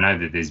 I know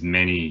that there's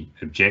many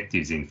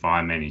objectives in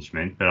fire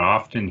management, but I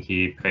often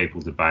hear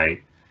people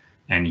debate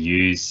and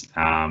use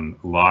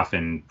life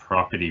and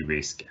property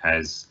risk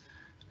as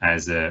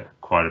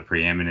quite a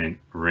preeminent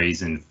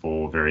reason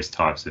for various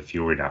types of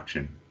fuel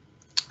reduction.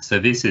 So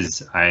this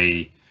is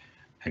a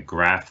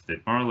graph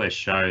that more or less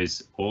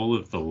shows all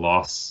of the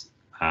loss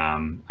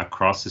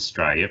across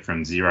Australia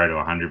from 0 to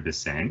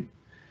 100%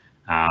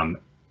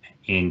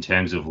 in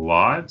terms of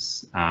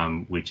lives,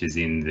 which is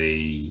in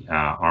the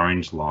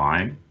orange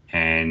line,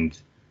 and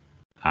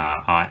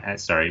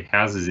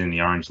houses in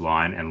the orange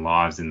line and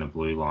lives in the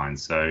blue line.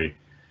 So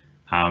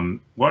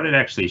what it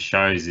actually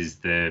shows is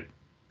that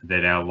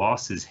our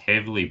loss is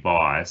heavily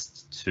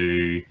biased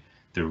to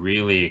the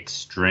really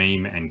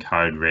extreme and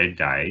code red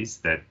days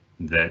that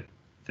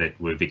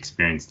we've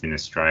experienced in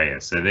Australia.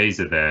 So these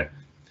are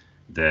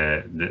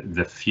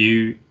the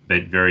few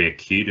but very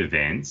acute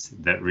events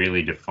that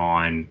really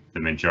define the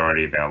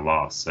majority of our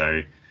loss.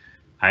 So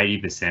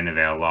 80% of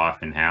our life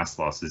and house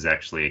losses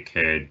actually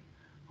occurred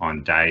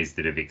on days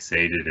that have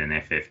exceeded an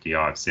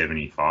FFDI of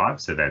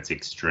 75, so that's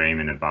extreme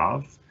and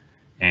above.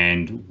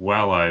 And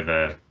well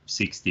over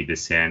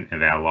 60%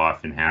 of our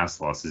life and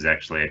house losses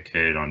actually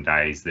occurred on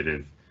days that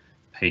have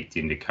peaked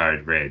into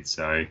code red.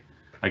 So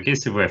I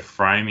guess if we're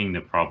framing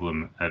the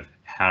problem of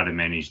how to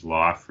manage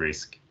life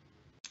risk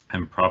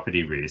and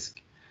property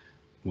risk,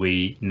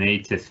 we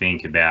need to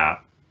think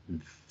about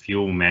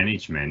fuel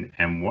management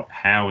and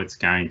how it's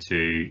going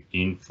to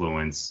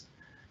influence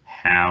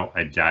how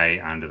a day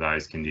under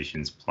those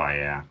conditions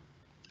play out.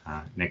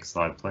 Next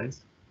slide,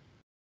 please.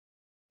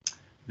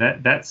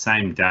 That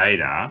same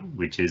data,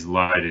 which is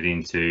loaded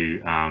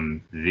into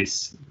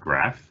this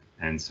graph,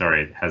 and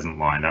sorry, it hasn't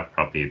lined up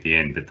properly at the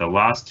end, but the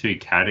last two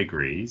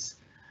categories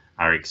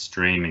are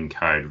extreme and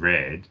code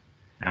red.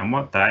 And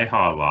what they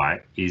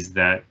highlight is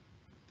that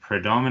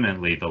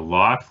predominantly the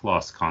life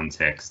loss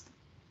context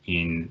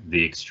in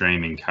the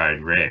extreme and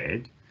code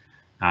red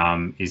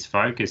is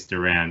focused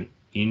around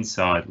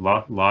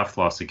life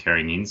loss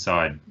occurring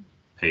inside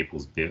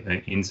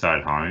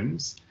inside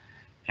homes,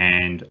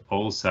 and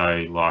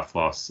also life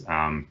loss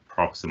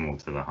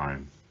proximal to the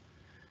home.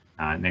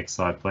 Next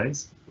slide,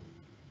 please.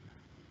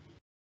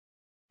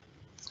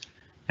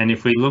 And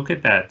if we look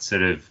at that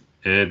sort of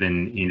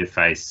urban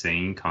interface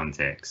scene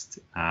context,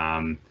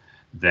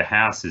 the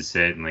house is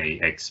certainly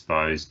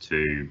exposed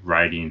to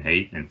radiant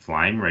heat and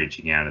flame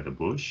reaching out of the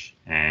bush,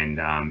 and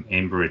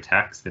ember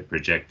attacks that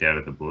project out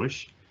of the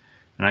bush.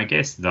 And I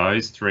guess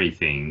those three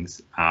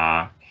things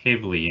are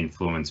heavily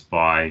influenced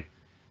by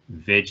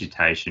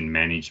vegetation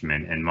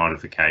management and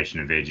modification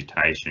of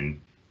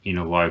vegetation in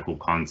a local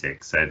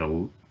context, so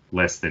the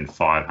less than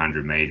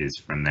 500 metres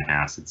from the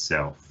house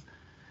itself.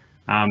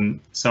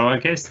 So I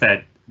guess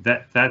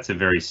that's a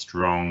very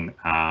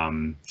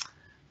strong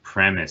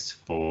premise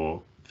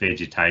for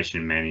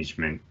vegetation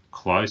management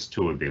close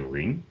to a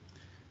building.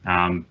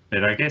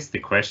 But I guess the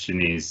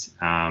question is,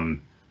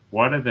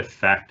 what are the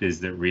factors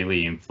that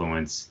really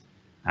influence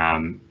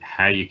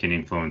how you can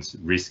influence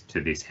risk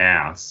to this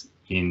house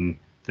in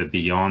the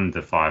beyond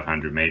the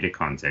 500 metre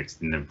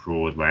context, in the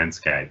broad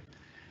landscape?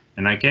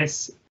 And I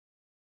guess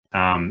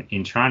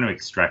in trying to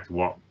extract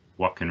what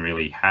can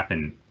really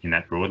happen in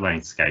that broad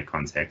landscape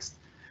context,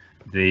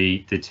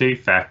 the two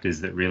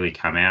factors that really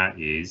come out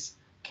is,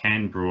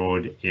 can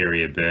broad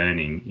area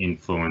burning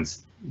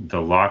influence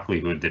the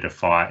likelihood that a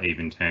fire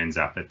even turns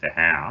up at the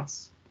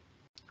house?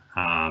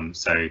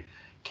 So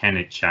can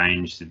it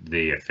change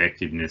the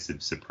effectiveness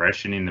of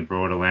suppression in the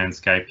broader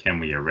landscape? Can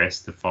we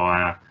arrest the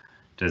fire?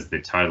 Does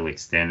the total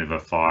extent of a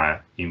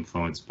fire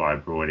influenced by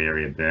broad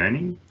area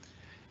burning?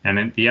 And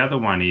then the other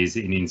one is,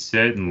 in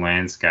certain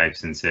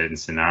landscapes and certain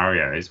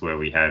scenarios where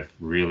we have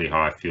really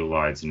high fuel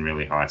loads and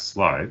really high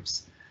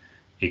slopes,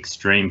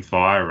 extreme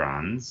fire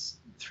runs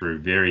through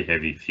very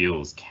heavy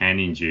fuels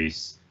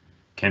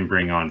can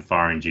bring on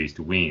fire-induced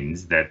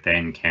winds that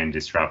then can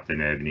disrupt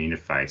an urban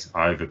interface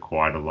over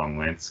quite a long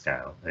length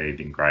scale,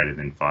 even greater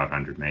than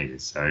 500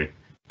 metres. So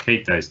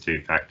keep those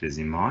two factors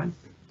in mind.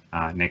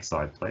 Next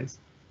slide, please.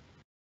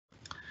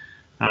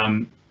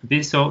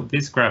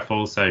 This graph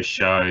also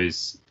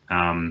shows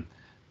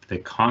the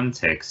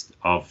context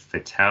of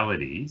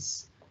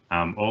fatalities,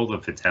 all the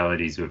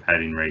fatalities we've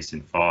had in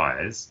recent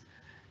fires,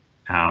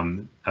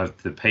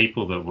 of the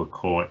people that were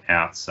caught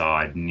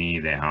outside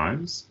near their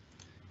homes.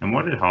 And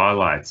what it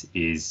highlights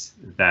is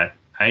that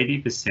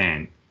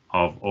 80%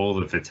 of all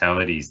the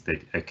fatalities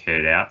that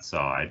occurred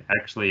outside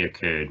actually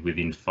occurred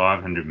within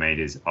 500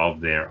 metres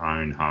of their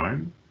own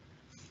home,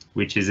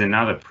 which is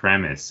another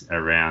premise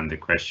around the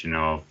question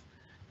of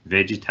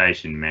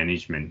vegetation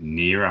management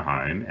near a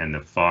home, and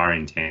the fire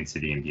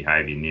intensity and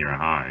behaviour near a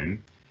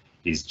home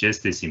is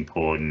just as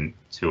important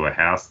to a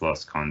house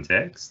loss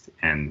context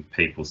and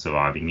people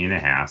surviving in a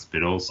house,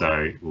 but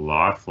also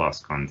life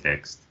loss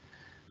context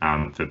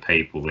for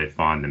people that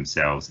find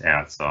themselves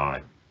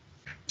outside.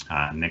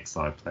 Next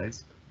slide,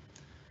 please.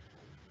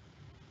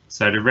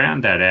 So to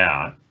round that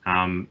out,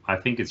 I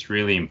think it's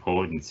really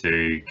important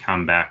to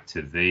come back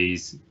to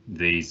these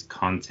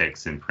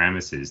contexts and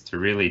premises to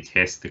really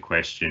test the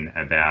question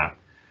about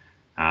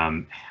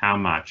how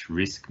much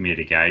risk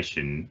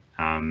mitigation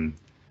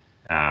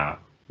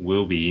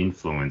will be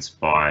influenced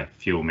by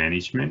fuel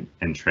management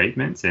and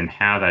treatments, and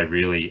how they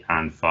really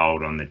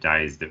unfold on the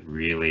days that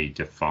really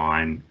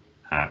define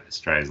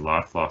Australia's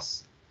life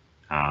loss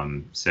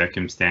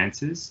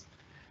circumstances.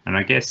 And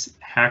I guess,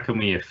 how can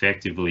we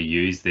effectively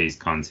use these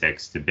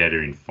contexts to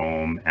better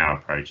inform our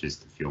approaches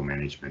to fuel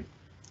management?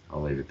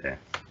 I'll leave it there.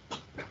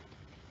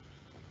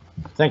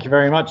 Thank you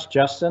very much,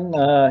 Justin.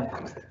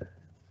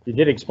 You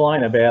did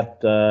explain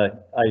about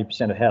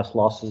 80% of house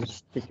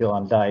losses, particularly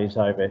on days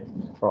over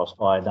forest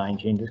fire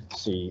danger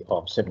indice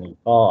of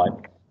 75,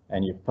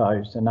 and you've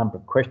posed a number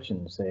of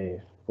questions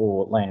there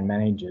for land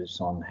managers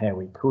on how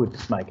we could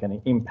make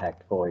an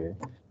impact for you.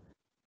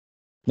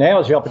 Now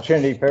is the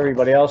opportunity for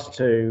everybody else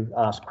to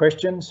ask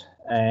questions,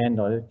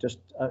 and I just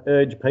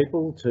urge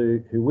people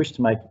who wish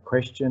to make a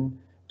question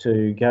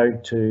to go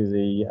to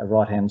the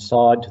right-hand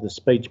side to the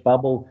speech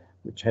bubble,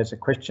 which has a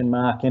question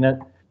mark in it,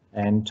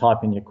 and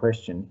type in your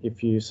question.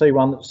 If you see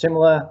one that's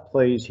similar,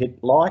 please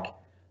hit like,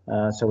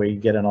 so we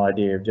get an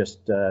idea of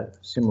just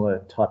similar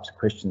types of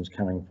questions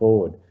coming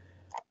forward.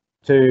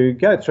 To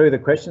go through the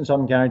questions,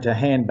 I'm going to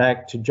hand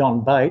back to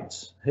John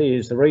Bates. He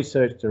is the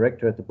Research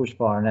Director at the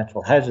Bushfire and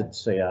Natural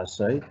Hazards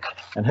CRC,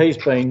 and he's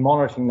been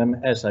monitoring them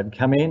as they've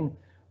come in.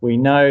 We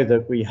know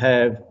that we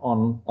have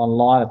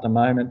online at the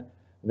moment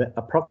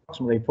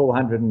approximately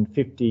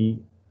 450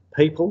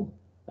 people,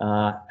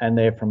 and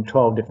they're from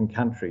 12 different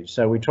countries.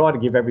 So we try to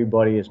give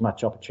everybody as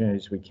much opportunity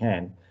as we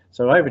can.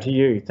 So over to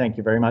you. Thank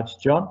you very much,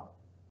 John.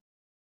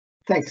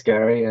 Thanks,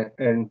 Gary,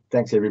 and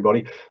thanks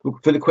everybody.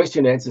 Look, for the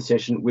question and answer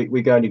session,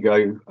 we're going to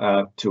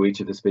go to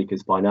each of the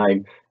speakers by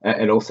name,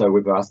 and also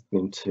we've asked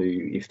them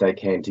to, if they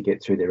can, to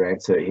get through their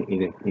answer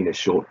in a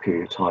short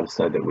period of time,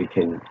 so that we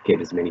can get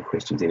as many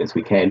questions in as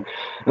we can.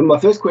 And my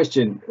first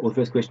question, or the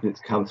first question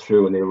that's come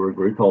through, and there were a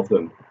group of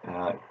them,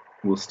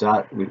 we'll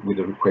start with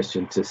a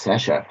question to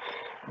Sascha.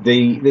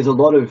 There's a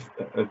lot of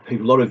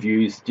people, a lot of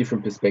views,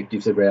 different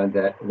perspectives around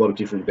that, a lot of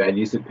different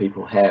values that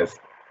people have.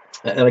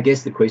 And I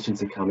guess the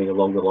questions are coming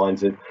along the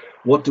lines of,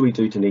 what do we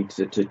do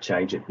to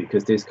change it?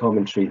 Because there's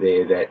commentary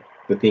there that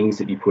the things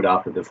that you put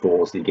up are the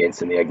fors, the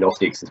against, and the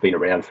agnostics has been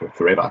around for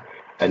forever,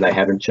 and they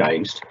haven't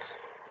changed.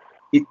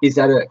 Is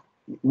that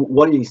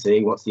what are you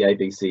seeing? What's the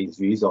ABC's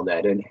views on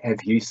that? And have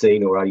you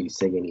seen, or are you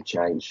seeing any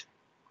change?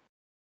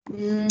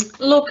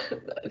 Look,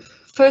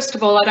 first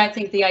of all, I don't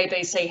think the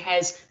ABC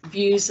has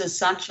views as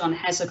such on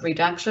hazard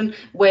reduction.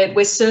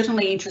 We're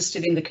certainly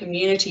interested in the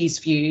community's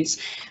views.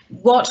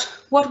 What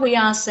we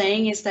are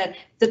seeing is that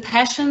the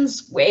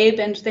passions web,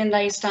 and then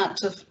they start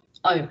to,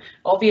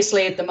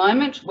 obviously at the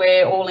moment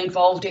we're all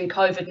involved in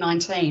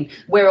COVID-19.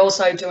 We're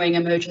also doing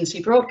emergency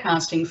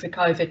broadcasting for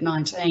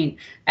COVID-19.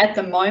 At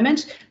the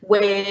moment,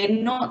 we're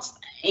not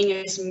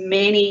as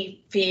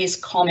many fierce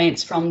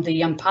comments from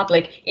the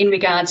public in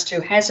regards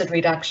to hazard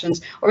reductions,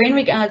 or in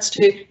regards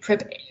to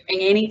preparing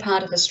any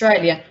part of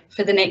Australia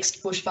for the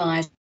next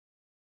bushfire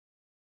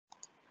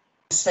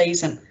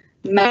season.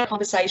 Maybe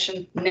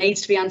conversation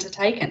needs to be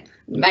undertaken.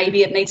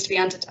 Maybe it needs to be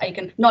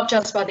undertaken not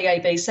just by the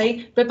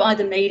ABC, but by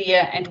the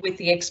media and with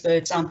the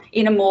experts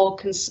in a more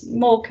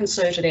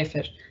concerted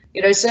effort.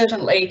 You know,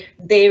 certainly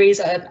there is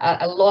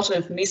a lot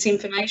of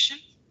misinformation.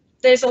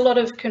 There's a lot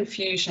of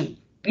confusion.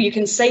 You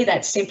can see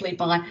that simply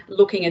by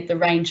looking at the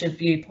range of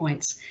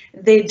viewpoints.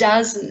 There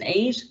does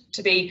need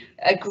to be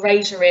a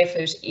greater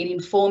effort in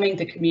informing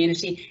the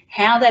community.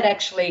 How that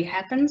actually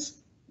happens,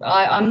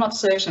 I'm not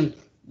certain,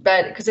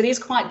 but because it is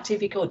quite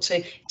difficult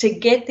to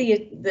get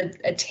the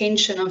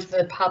attention of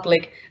the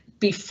public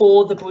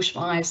before the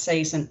bushfire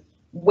season.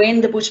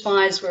 When the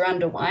bushfires were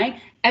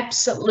underway,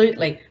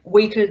 absolutely,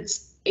 we could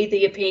see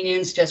the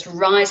opinions just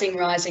rising.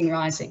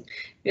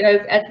 You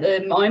know, at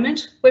the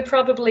moment, we're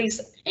probably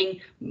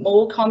seeing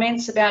more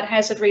comments about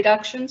hazard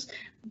reductions,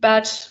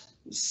 but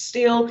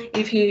still,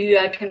 if you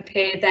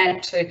compare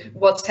that to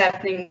what's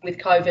happening with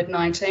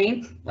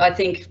COVID-19, I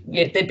think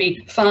there'd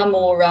be far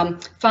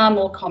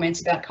more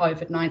comments about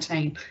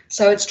COVID-19.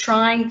 So it's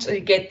trying to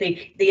get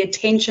the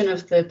attention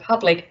of the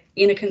public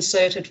in a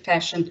concerted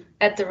fashion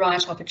at the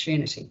right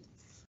opportunity.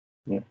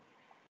 Yeah.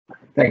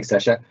 Thanks,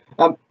 Sascha.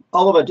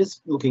 Oliver,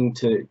 just looking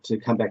to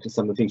come back to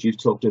some of the things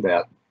you've talked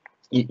about.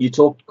 You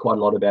talked quite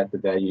a lot about the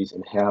values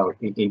and how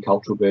in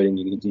cultural birding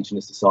in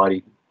Indigenous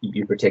society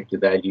you protect the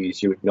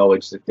values. You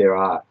acknowledge that there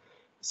are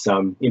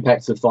some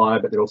impacts of fire,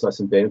 but there are also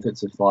some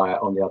benefits of fire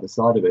on the other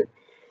side of it.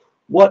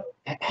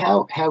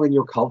 How in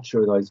your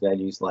culture are those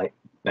values like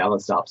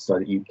balanced up so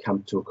that you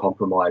come to a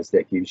compromise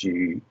that gives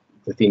you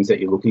the things that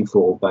you're looking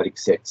for, but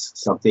accepts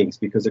some things?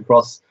 Because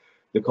across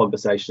the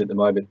conversation at the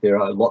moment, there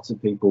are lots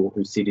of people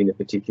who sit in a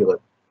particular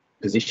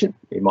position.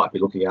 They might be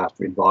looking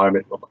after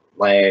environment, or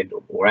land,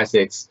 or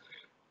assets.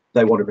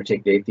 They want to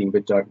protect their thing,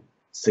 but don't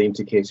seem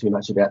to care too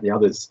much about the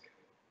others.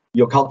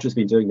 Your culture's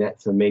been doing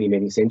that for many,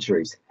 many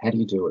centuries. How do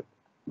you do it?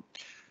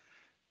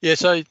 Yeah,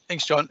 so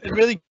thanks, John. It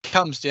really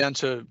comes down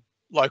to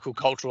local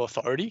cultural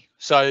authority.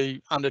 So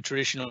under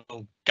traditional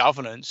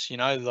governance, you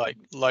know, like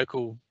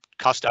local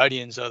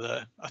custodians are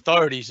the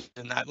authorities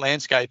in that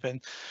landscape,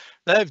 and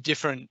they have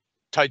different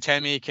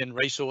totemic and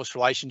resource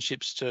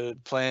relationships to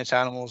plants,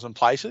 animals and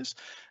places.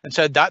 And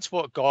so that's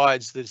what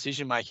guides the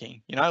decision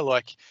making. You know,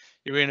 like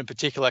you're in a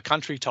particular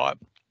country type,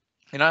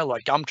 you know,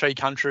 like gum tree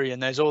country,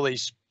 and there's all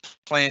these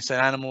plants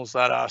and animals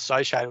that are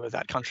associated with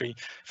that country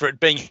for it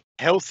being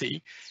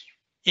healthy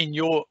in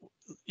your,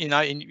 you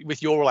know,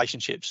 with your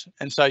relationships.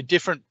 And so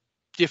different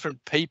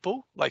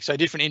people, like so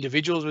different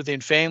individuals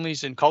within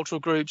families and cultural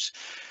groups,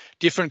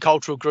 different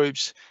cultural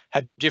groups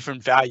have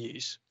different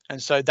values.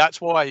 And so that's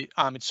why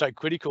it's so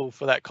critical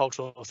for that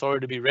cultural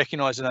authority to be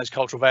recognised in those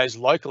cultural values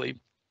locally,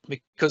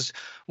 because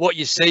what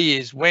you see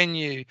is when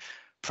you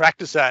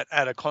practice that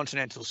at a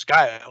continental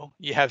scale,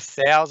 you have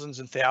thousands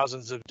and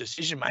thousands of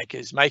decision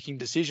makers making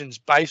decisions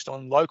based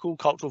on local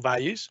cultural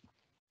values,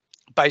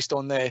 based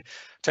on their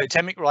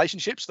totemic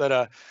relationships that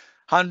are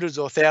hundreds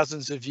or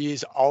thousands of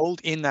years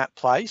old in that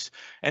place,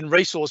 and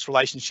resource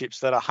relationships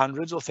that are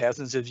hundreds or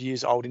thousands of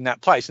years old in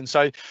that place. And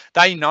so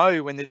they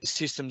know when the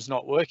system's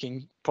not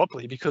working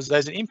properly because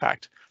there's an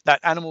impact. That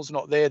animal's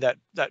not there, that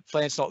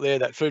plant's not there,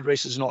 that food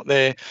resource is not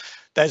there.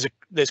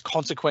 There's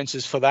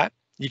consequences for that.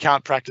 You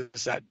can't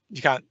practice that.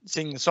 You can't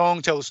sing the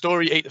song, tell the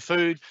story, eat the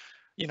food.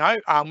 You know,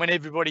 when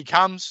everybody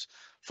comes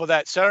for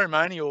that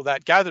ceremony or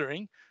that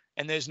gathering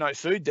and there's no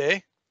food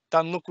there,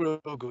 doesn't look real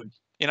good.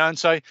 You know, and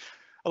so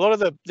a lot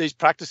of these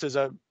practices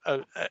are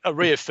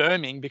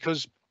reaffirming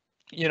because,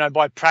 you know,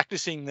 by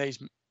practicing these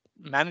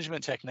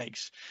management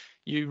techniques,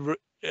 you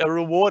are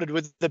rewarded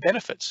with the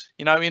benefits.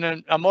 You know,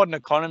 in a modern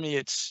economy,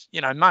 it's,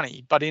 you know,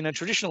 money, but in a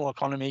traditional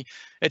economy,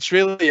 it's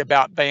really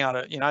about being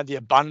able to, you know, the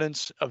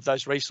abundance of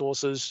those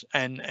resources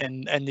and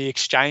the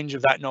exchange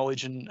of that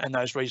knowledge and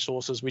those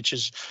resources, which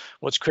is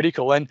what's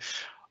critical. And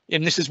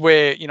this is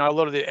where, you know, a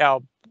lot of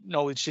our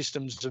knowledge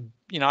systems,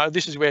 you know,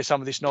 this is where some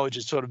of this knowledge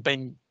is sort of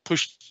being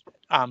pushed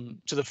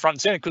to the front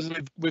and center, because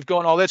we've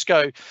gone, oh, let's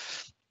go,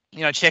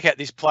 you know, check out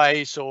this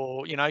place,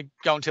 or, you know,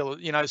 go and tell,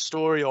 you know, a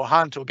story or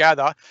hunt or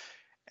gather,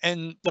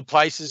 and the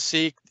place is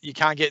sick, you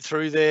can't get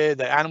through there,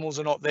 the animals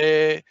are not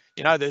there,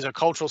 you know, there's a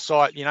cultural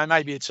site, you know,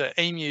 maybe it's an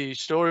emu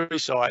story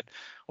site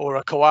or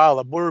a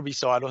koala Burrubi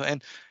site,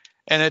 and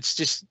it's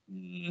just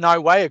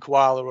no way a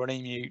koala or an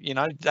emu, you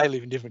know, they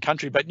live in a different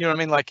country, but you know what I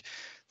mean, like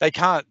they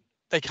can't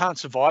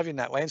survive in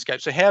that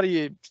landscape. So how do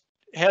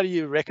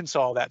you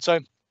reconcile that? So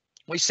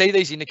we see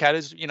these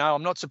indicators. You know,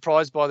 I'm not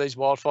surprised by these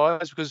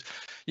wildfires, because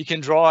you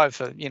can drive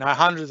for, you know,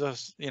 hundreds of,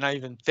 you know,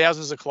 even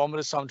thousands of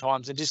kilometres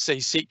sometimes and just see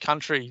sick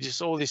country,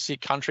 just all this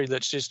sick country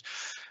that's just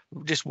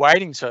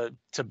waiting to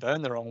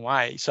burn the wrong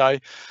way. So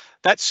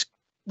that's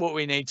what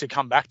we need to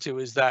come back to,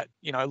 is that,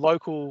 you know,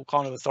 local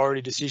kind of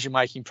authority decision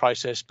making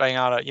process, being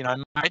able to, you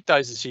know, make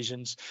those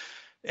decisions.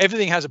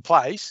 Everything has a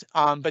place,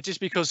 but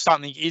just because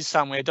something is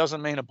somewhere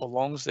doesn't mean it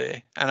belongs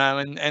there.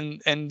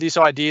 And this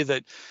idea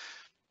that,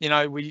 you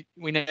know, we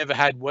never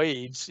had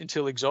weeds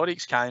until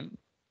exotics came,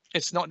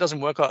 doesn't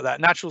work like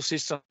that. Natural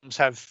systems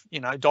have, you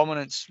know,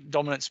 dominant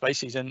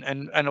species,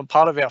 and a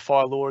part of our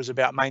fire law is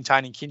about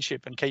maintaining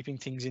kinship and keeping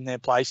things in their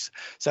place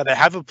so they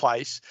have a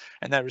place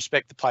and they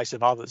respect the place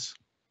of others.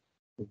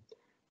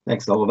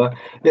 Thanks, Oliver.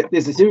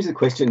 There's a series of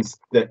questions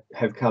that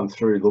have come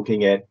through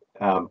looking at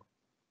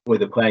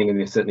weather planning, and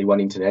there's certainly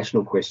one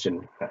international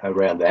question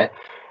around that.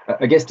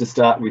 I guess to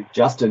start with,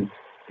 Justin,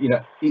 you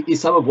know,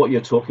 is some of what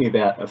you're talking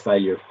about a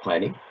failure of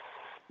planning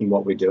in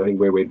what we're doing,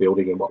 where we're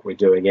building and what we're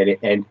doing,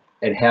 and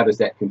how does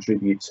that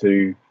contribute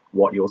to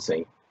what you're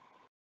seeing?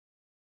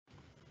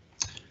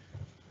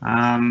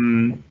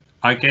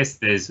 I guess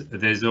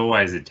there's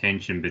always a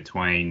tension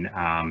between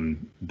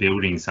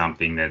building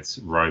something that's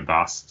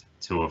robust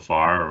to a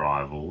fire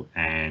arrival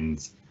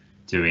and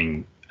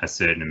doing a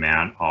certain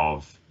amount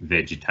of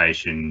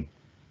vegetation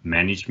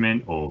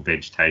management or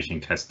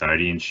vegetation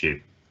custodianship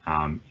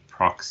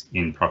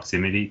in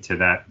proximity to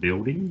that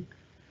building.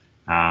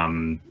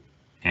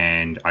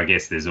 And I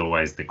guess there's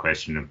always the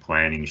question of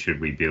planning. Should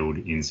we build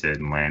in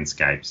certain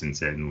landscapes and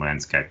certain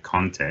landscape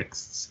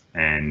contexts?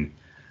 And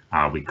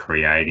are we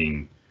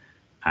creating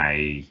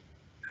a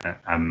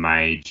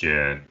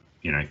major,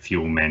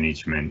 fuel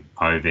management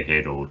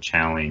overhead or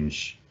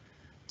challenge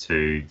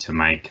to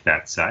make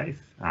that safe?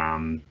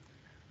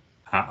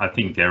 I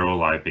think they're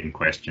all open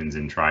questions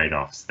and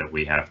trade-offs that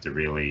we have to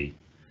really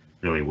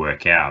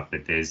work out.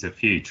 But there's a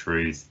few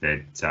truths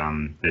that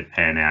that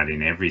pan out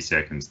in every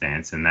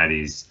circumstance, and that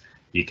is,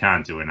 you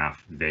can't do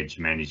enough veg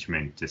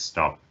management to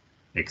stop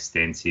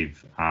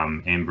extensive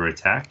ember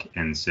attack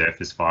and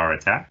surface fire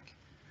attack,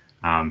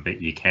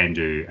 but you can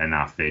do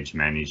enough veg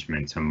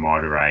management to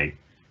moderate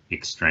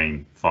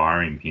extreme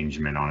fire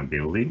impingement on a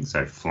building,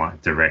 so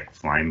direct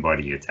flame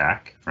body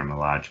attack from a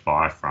large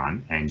fire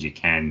front, and you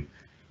can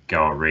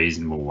go a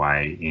reasonable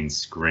way in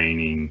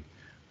screening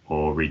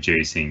or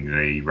reducing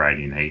the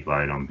radiant heat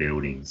load on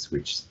buildings,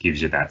 which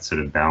gives you that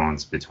sort of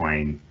balance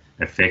between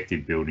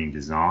effective building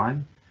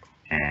design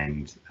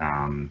and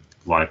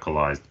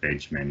localised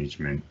veg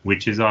management,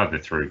 which is either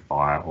through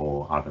fire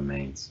or other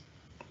means.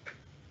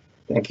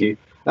 Thank you.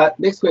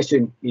 Next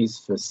question is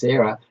for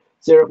Sarah.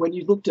 Sarah, when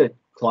you looked at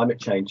climate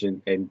change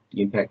and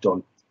the impact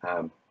on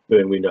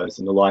burn windows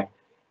and the like,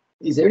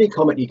 is there any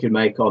comment you could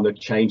make on the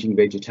changing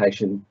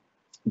vegetation,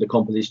 the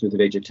composition of the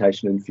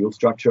vegetation and fuel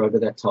structure over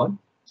that time,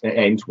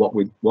 and what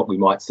we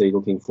might see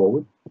looking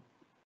forward?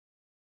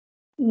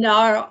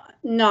 No,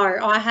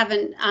 I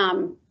haven't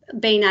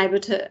been able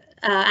to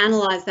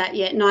analyse that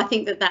yet, and I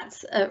think that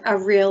that's a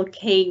real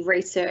key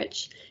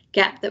research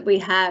gap that we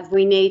have.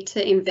 We need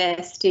to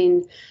invest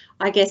in,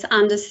 I guess,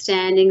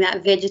 understanding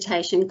that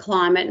vegetation,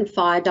 climate and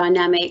fire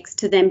dynamics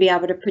to then be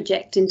able to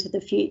project into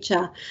the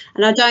future.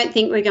 And I don't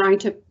think we're going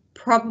to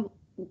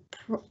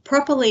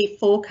properly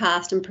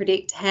forecast and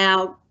predict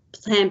how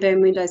planned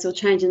burn windows will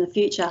change in the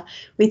future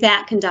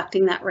without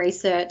conducting that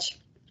research.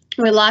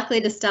 We're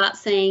likely to start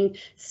seeing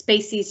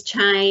species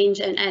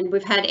change, and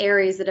we've had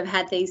areas that have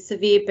had these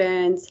severe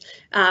burns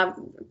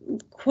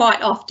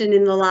quite often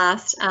in the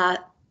last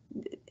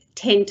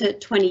 10 to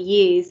 20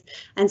 years,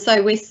 and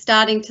so we're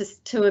starting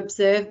to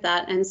observe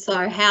that. And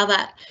so how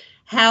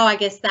I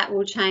guess that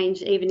will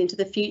change even into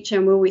the future,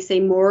 and will we see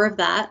more of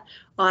that?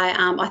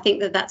 I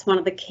think that that's one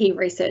of the key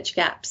research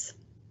gaps.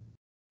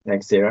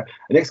 Thanks, Sarah.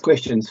 The next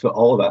question's for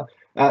Oliver.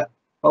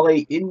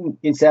 Ollie,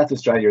 in South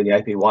Australia in the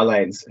AP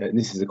Wildlands, and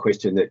this is a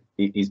question that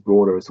is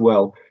broader as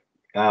well,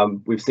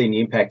 we've seen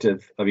the impact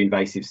of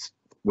invasive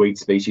weed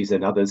species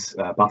and others,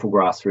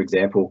 bufflegrass, for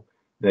example,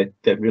 that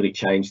really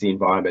change the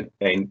environment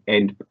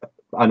and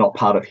are not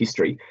part of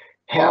history.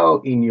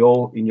 How in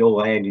your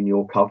land, in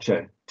your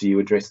culture, do you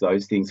address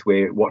those things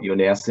where what you're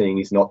now seeing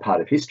is not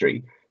part of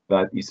history,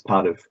 but is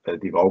part of the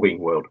evolving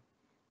world?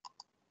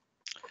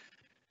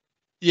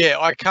 Yeah,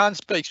 I can't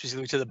speak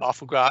specifically to the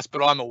bufflegrass,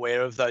 but I'm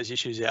aware of those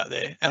issues out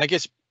there. And I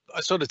guess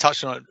I sort of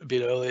touched on it a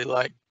bit earlier.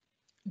 Like,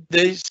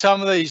 there's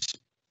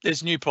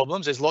new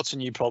problems. There's lots of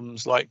new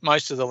problems. Like,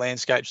 most of the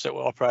landscapes that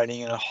we're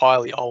operating in are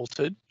highly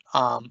altered,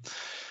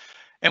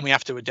 and we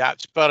have to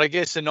adapt. But I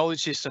guess the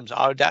knowledge systems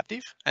are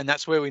adaptive, and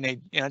that's where we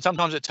need,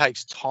 sometimes it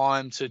takes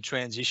time to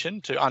transition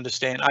to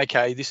understand,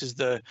 okay, this is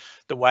the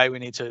way we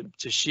need to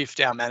shift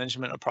our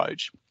management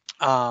approach.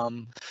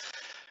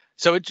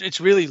 So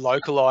it's really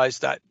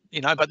localized that,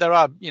 but there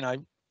are,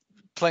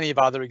 plenty of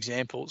other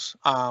examples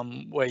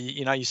where,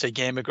 you see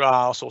gamba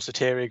grass or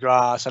soteria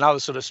grass and other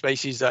sort of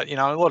species that, a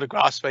lot of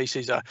grass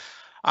species are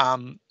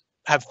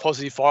have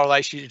positive fire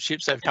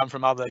relationships. They've come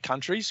from other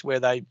countries where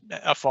they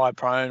are fire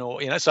prone, or,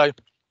 so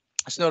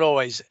it's not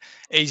always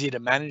easy to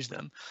manage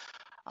them.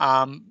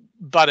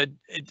 But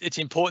it's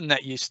important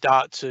that you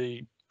start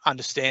to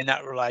understand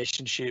that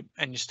relationship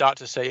and you start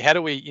to see, how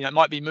do we, it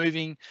might be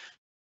moving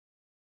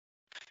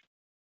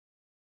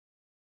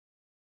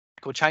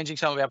or changing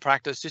some of our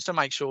practice just to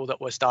make sure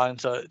that we're starting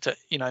to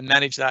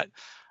manage that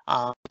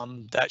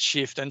that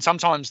shift. And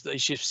sometimes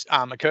these shifts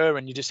occur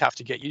and you just have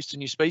to get used to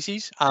new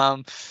species,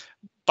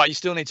 but you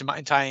still need to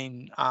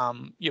maintain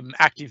your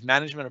active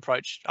management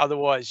approach.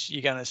 Otherwise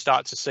you're going to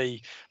start to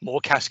see more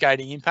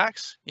cascading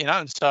impacts,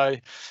 and so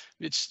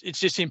it's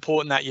just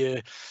important that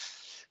you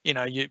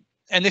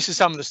and this is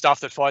some of the stuff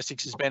that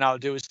Firesticks has been able to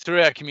do, is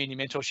through our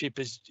community mentorship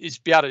is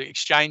be able to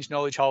exchange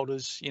knowledge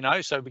holders,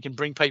 so we can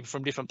bring people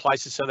from different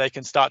places so they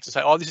can start to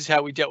say, oh, this is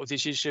how we dealt with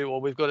this issue,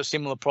 or we've got a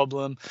similar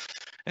problem,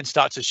 and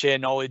start to share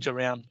knowledge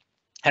around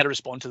how to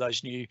respond to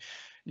those new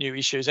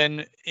issues.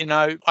 And,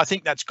 I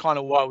think that's kind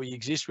of why we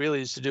exist,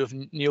 really, is to do with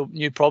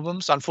new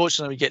problems.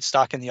 Unfortunately, we get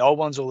stuck in the old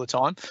ones all the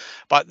time,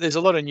 but there's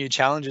a lot of new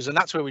challenges, and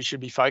that's where we should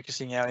be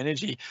focusing our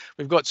energy.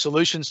 We've got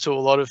solutions to a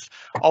lot of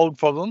old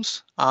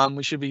problems.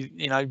 We should be,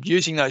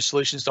 using those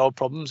solutions to old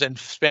problems and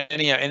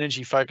spending our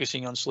energy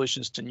focusing on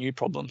solutions to new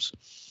problems.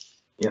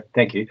 Yeah,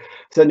 thank you.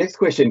 So next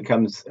question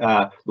comes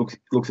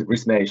looks at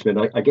risk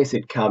management. I guess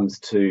it comes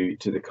to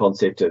the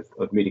concept of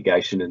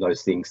mitigation and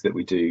those things that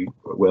we do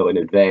well in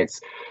advance.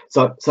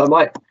 So I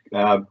might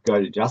go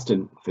to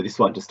Justin for this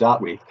one to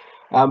start with.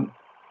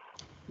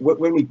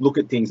 When we look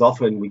at things,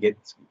 often we get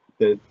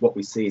what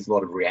we see is a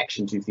lot of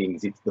reaction to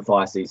things. If the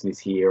fire season is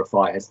here, a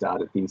fire has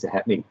started, things are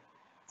happening.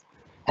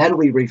 How do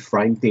we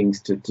reframe things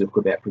to talk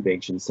about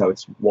prevention so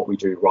it's what we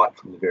do right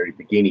from the very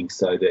beginning,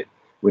 so that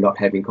we're not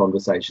having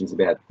conversations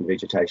about the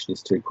vegetation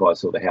is too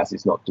close or the house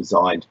is not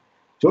designed?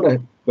 Do you want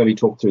to maybe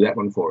talk through that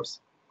one for us?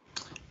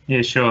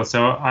 Yeah, sure.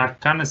 So I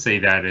kind of see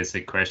that as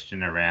a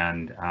question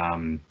around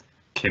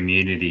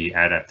community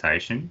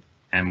adaptation,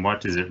 and what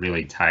does it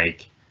really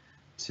take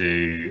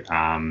to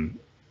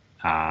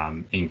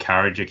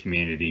encourage a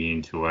community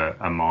into a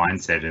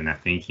mindset and a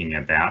thinking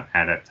about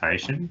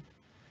adaptation,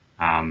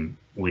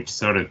 which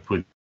sort of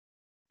puts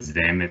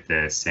them at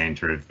the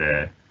centre of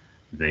the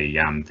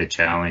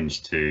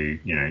challenge to,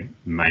 you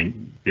know,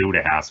 build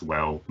a house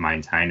well,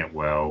 maintain it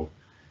well,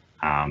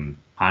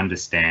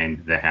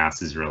 understand the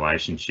house's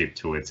relationship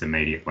to its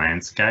immediate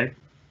landscape,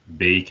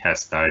 be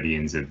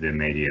custodians of the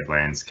immediate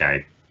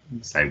landscape,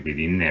 say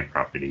within their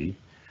property,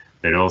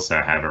 but also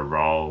have a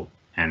role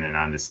and an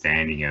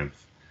understanding of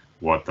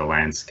what the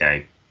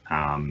landscape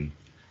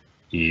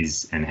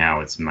is and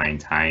how it's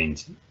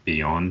maintained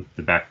beyond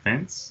the back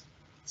fence.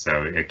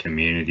 So a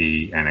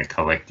community and a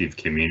collective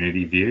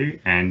community view.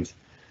 And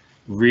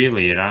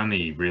really, it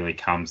only really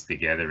comes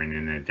together in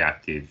an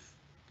adaptive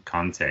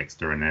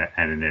context, or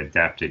an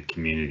adapted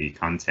community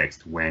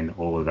context, when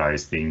all of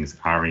those things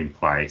are in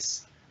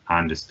place,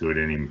 understood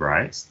and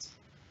embraced.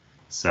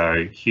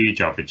 So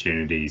huge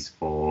opportunities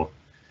for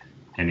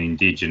an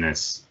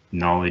Indigenous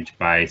knowledge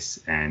base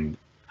and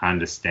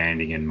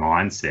understanding and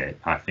mindset,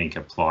 I think,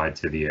 applied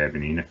to the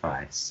urban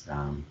interface,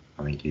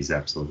 I think is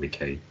absolutely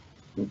key.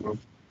 Mm-hmm.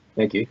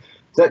 Thank you.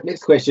 So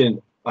next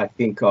question, I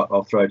think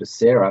I'll throw to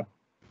Sarah.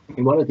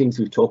 And one of the things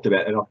we've talked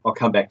about, and I'll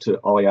come back to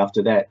Ollie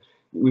after that,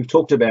 we've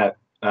talked about,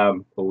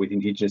 or with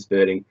Indigenous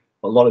burning,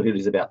 a lot of it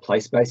is about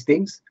place-based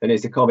things. And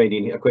there's a comment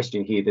in a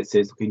question here that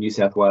says, in New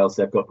South Wales,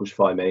 they've got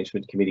bushfire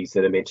management committees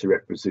that are meant to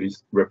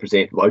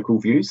represent local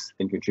views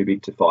and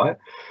contribute to fire.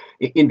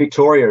 In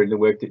Victoria, in the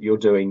work that you're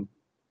doing,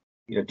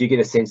 you know, do you get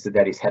a sense that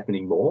that is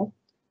happening more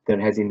than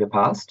it has in the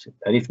past?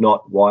 And if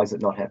not, why is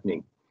it not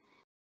happening?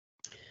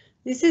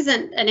 This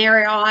isn't an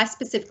area I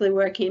specifically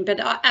work in, but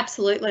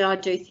absolutely I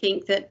do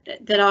think that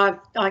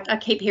I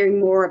keep hearing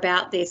more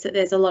about this, that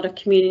there's a lot of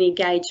community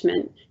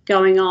engagement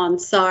going on.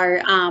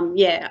 So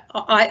yeah,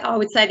 I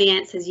would say the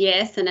answer is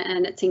yes, and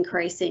it's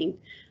increasing,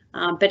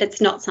 but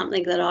it's not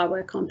something that I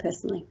work on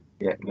personally.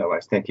 Yeah, no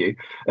worries, thank you.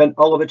 And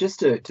Oliver, just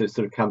to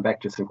sort of come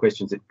back to some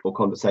questions or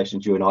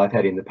conversations you and I have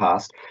had in the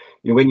past,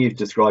 you know, when you've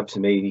described to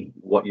me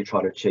what you're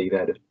trying to achieve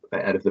out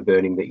of the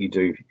burning that you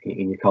do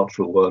in your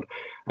cultural world,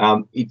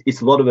 it's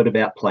a lot of it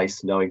about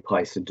place, knowing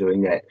place and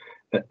doing that.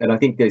 And I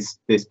think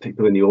there's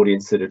people in the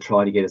audience that are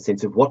trying to get a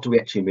sense of what do we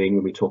actually mean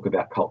when we talk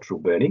about cultural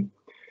burning.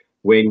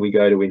 When we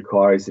go to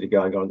inquiries that are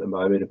going on at the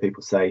moment and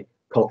people say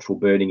cultural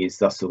burning is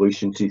the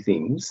solution to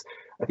things,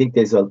 I think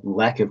there's a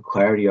lack of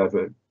clarity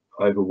over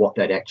what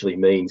that actually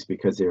means,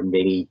 because there are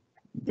many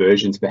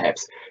versions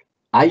perhaps.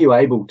 Are you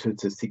able to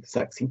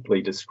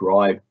succinctly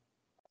describe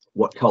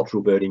what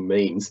cultural burning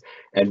means,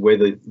 and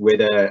whether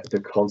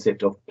the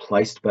concept of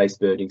place-based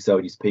burning, so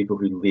it is people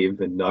who live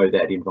and know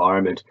that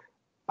environment,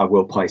 are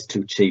well placed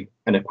to achieve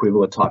an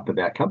equivalent type of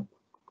outcome?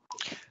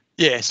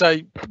 Yeah, so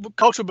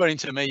cultural burning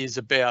to me is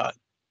about,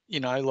 you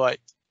know, like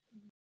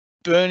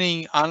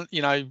burning,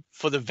 you know,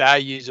 for the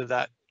values of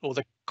that, or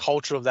the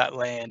culture of that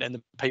land and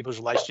the people's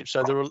relationship.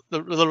 So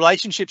the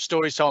relationship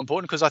story is so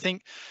important, because I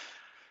think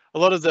a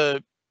lot of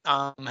the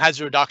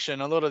hazard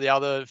reduction, a lot of the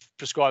other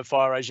prescribed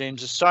fire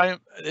regimes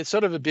it's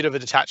sort of a bit of a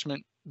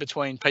detachment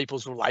between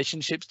people's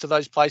relationships to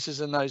those places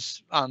and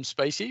those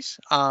species,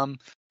 not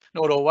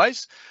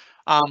always.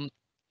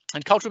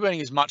 And cultural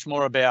burning is much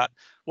more about,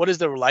 what is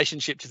the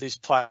relationship to this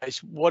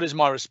place? What is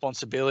my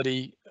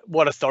responsibility?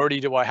 What authority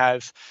do I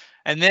have?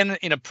 And then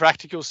in a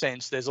practical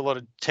sense, there's a lot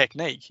of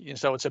technique. You know,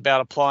 so it's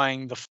about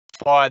applying the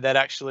fire that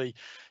actually,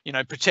 you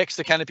know, protects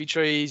the canopy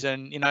trees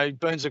and, you know,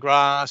 burns the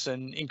grass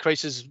and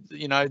increases,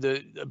 you know,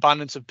 the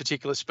abundance of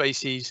particular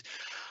species.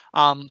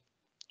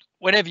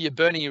 Whenever you're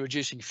burning, you're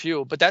reducing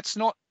fuel, but that's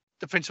not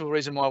the principal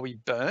reason why we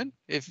burn.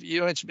 If you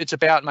know, it's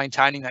about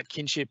maintaining that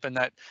kinship and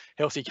that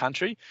healthy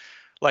country.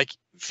 Like,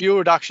 fuel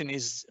reduction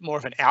is more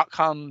of an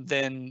outcome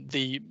than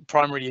the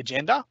primary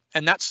agenda.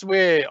 And that's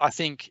where I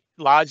think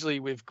largely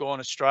we've gone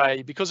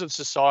astray because of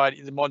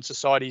society, the modern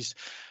society's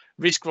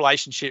risk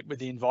relationship with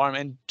the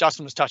environment. And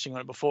Justin was touching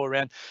on it before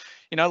around,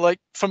 you know,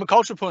 like from a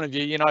cultural point of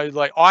view, you know,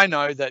 like I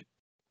know that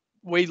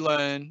we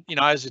learn, you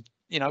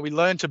know, we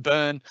learn to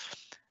burn,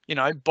 you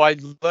know, by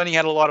learning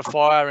how to light a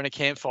fire in a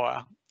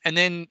campfire. And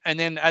then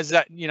as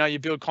that, you know, you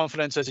build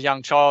confidence as a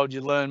young child,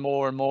 you learn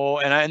more and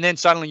more. And then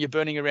suddenly you're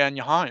burning around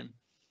your home.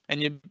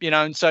 And you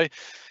know, and so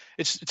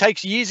it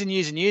takes years and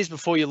years and years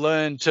before you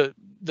learn to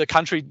the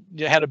country,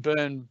 you know, how to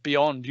burn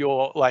beyond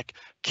your like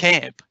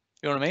camp.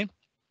 You know what I mean?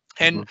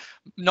 And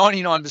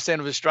 99%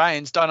 of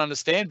Australians don't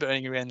understand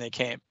burning around their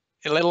camp,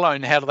 let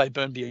alone how do they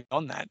burn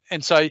beyond that.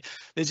 And so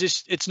there's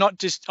just, it's not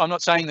just, I'm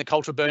not saying the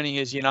cultural burning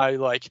is, you know,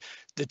 like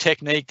the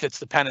technique that's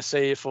the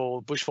panacea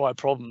for bushfire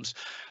problems,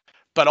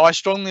 But I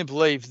strongly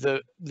believe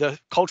the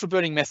cultural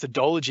burning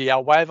methodology,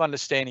 our way of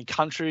understanding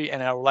country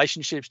and our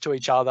relationships to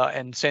each other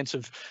and sense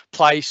of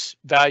place,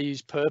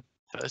 values,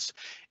 purpose,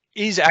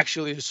 is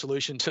actually the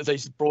solution to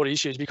these broad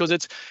issues, because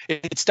it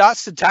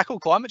starts to tackle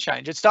climate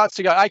change. It starts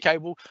to go, okay,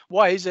 well,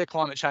 why is there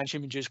climate change,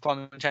 human-induced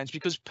climate change?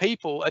 Because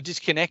people are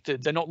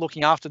disconnected. They're not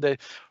looking after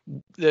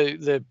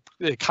the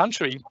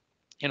country,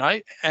 you know,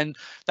 and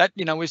that,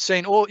 you know, we've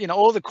seen all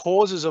the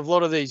causes of a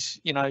lot of these,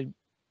 you know,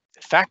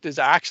 factors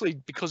are actually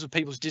because of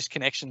people's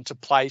disconnection to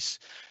place,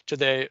 to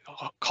their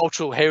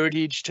cultural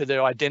heritage, to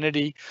their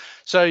identity.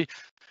 So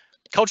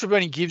cultural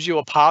burning gives you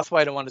a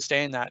pathway to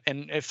understand that,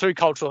 and if through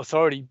cultural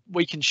authority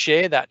we can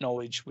share that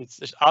knowledge with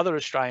other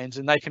Australians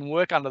and they can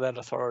work under that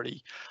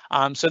authority.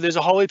 So there's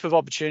a whole heap of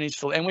opportunities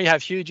for, and we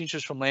have huge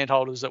interest from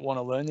landholders that want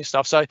to learn this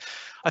stuff. So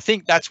I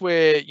think that's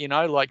where, you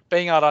know, like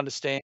being able to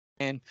understand,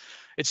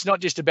 it's not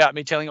just about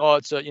me telling, oh,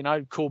 it's a, you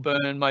know, cool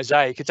burn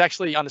mosaic. It's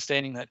actually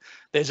understanding that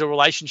there's a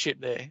relationship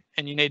there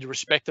and you need to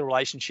respect the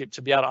relationship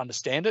to be able to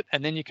understand it,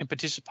 and then you can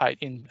participate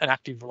in an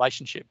active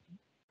relationship.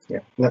 Yeah,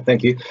 no,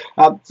 thank you.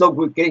 So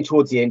we're getting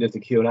towards the end of the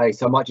Q&A,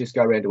 so I might just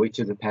go around to each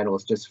of the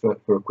panelists just for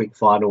a quick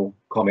final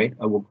comment.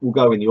 We'll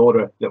go in the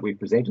order that we've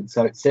presented.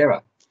 So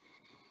Sarah.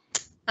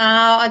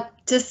 I'd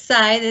just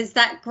say there's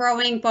that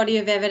growing body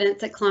of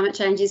evidence that climate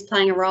change is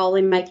playing a role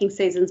in making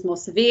seasons more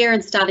severe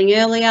and starting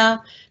earlier,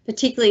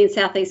 particularly in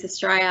Southeast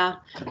Australia.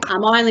 I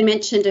only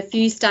mentioned a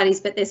few studies,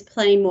 but there's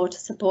plenty more to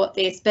support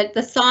this. But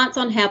the science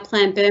on how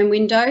planned burn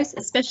windows,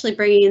 especially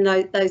bringing in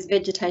those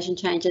vegetation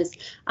changes,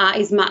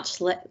 is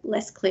much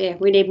less clear.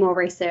 We need more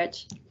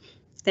research.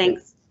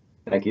 Thanks.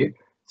 Thank you.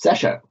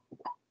 Sascha.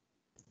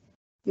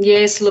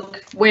 Yes,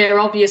 look, we're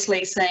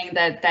obviously seeing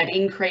that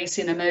increase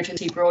in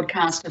emergency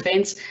broadcast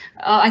events.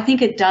 I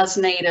think it does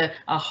need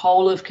a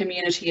whole of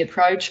community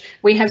approach.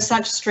 We have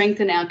such strength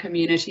in our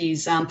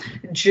communities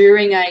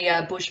during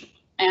a bush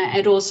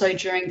and also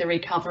during the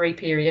recovery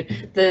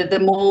period. The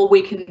more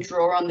we can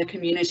draw on the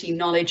community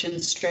knowledge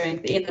and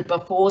strength in the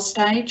before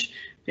stage,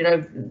 you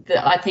know,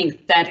 I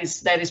think that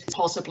is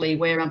possibly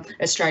where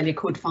Australia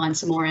could find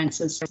some more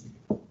answers.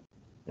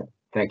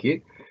 Thank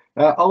you.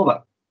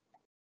 Oliver.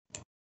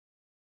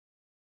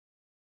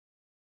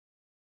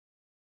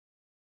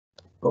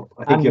 Oh,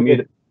 I think you're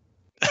muted.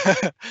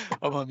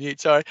 I'm on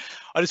mute, sorry.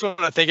 I just want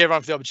to thank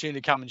everyone for the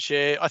opportunity to come and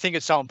share. I think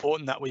it's so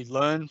important that we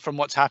learn from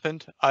what's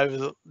happened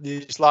over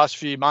these last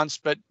few months,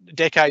 but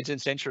decades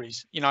and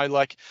centuries. You know,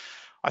 like,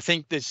 I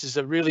think this is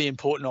a really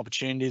important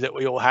opportunity that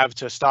we all have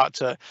to start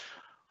to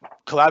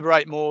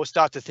collaborate more,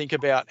 start to think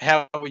about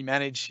how we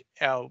manage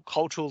our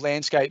cultural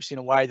landscapes in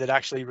a way that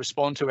actually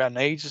respond to our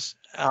needs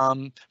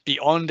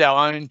beyond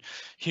our own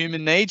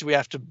human needs. We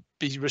have to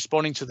be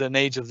responding to the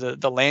needs of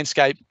the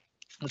landscape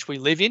which we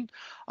live in,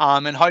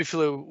 and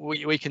hopefully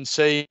we can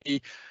see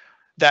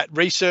that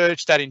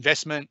research, that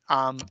investment.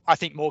 I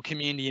think more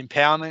community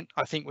empowerment.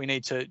 I think we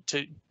need to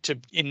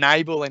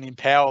enable and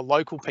empower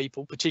local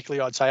people,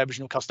 particularly I'd say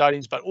Aboriginal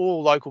custodians, but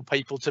all local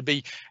people to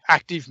be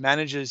active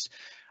managers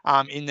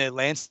in their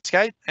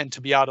landscape and to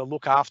be able to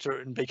look after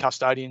it and be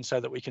custodians, so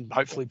that we can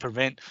hopefully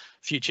prevent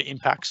future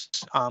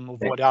impacts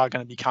of what are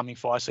going to be coming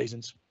fire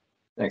seasons.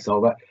 Thanks,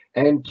 Oliver.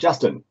 And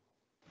Justin.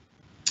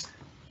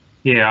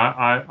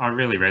 Yeah, I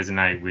really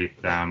resonate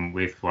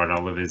with what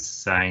Oliver's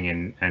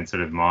saying, and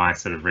sort of my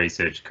sort of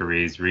research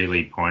careers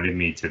really pointed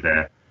me to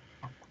the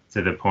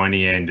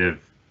pointy end of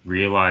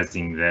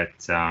realising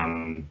that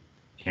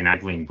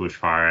enabling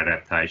bushfire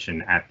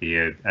adaptation at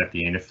the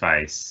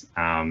interface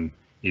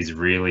is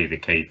really the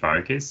key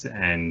focus,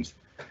 and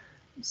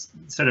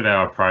sort of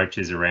our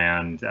approaches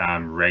around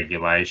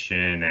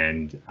regulation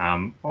and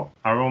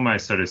are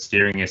almost sort of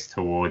steering us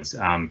towards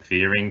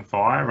fearing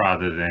fire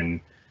rather than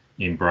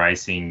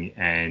embracing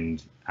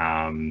and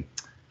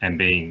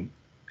having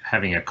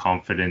a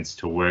confidence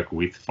to work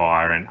with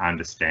fire and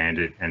understand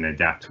it and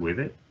adapt with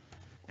it.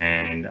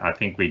 And I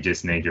think we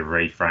just need to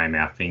reframe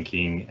our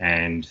thinking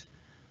and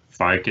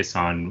focus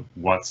on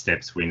what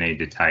steps we need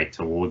to take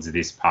towards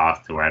this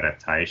path to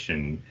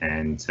adaptation,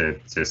 and to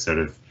sort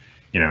of,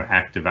 you know,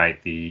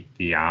 activate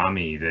the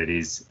army that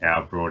is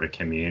our broader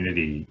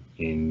community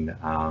in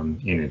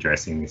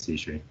addressing this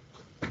issue.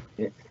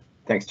 Yeah.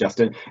 Thanks,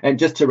 Justin. And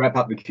just to wrap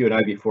up the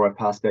Q&A before I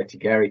pass back to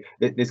Gary,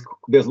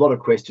 there's a lot of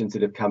questions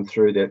that have come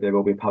through that they've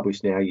all been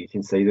published now. You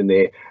can see them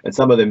there, and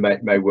some of them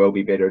may well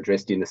be better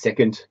addressed in the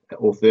second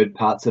or third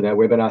parts of our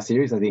webinar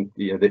series. I think,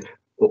 you know,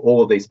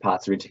 all of these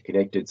parts are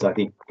interconnected. So I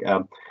think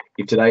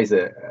if today's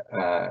a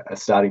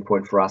starting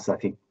point for us, I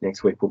think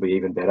next week will be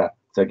even better.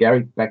 So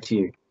Gary, back to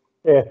you.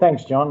 Yeah,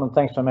 thanks, John, and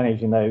thanks for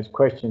managing those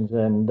questions.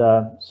 And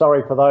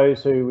sorry for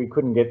those who we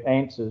couldn't get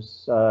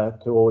answers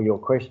to all your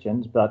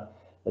questions, but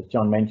as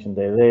John mentioned,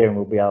 they're there and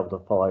we'll be able to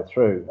follow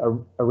through.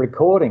 A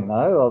recording,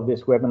 though, of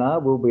this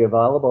webinar will be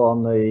available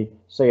on the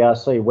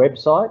CRC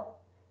website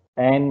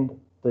and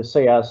the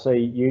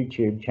CRC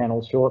YouTube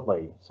channel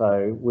shortly.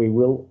 So we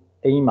will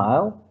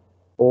email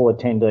all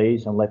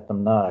attendees and let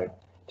them know.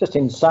 Just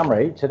in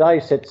summary, today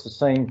sets the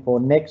scene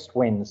for next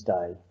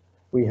Wednesday.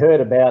 We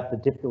heard about the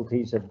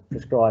difficulties of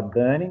prescribed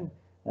burning,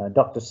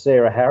 Dr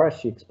Sarah Harris,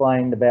 she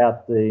explained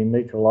about the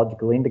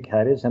meteorological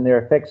indicators and their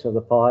effects of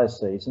the fire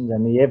seasons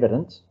and the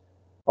evidence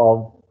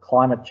of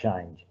climate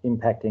change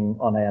impacting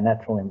on our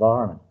natural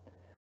environment.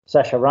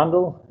 Sascha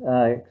Rundle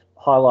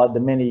highlighted the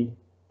many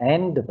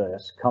and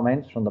diverse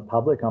comments from the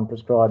public on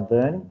prescribed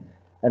burning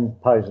and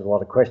posed a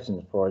lot of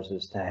questions for us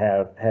as to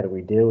how do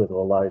we deal with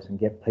all those and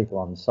get people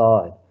on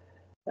side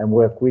and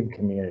work with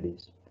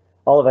communities.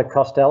 Oliver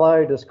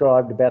Costello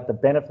described about the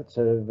benefits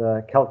of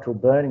cultural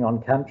burning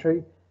on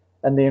country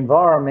and the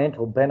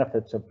environmental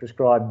benefits of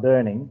prescribed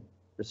burning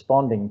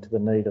responding to the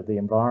need of the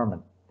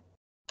environment.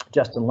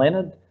 Justin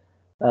Leonard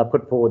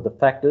put forward the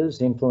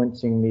factors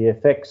influencing the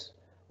effects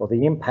or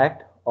the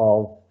impact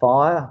of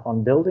fire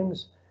on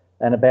buildings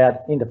and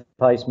about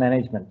interface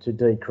management to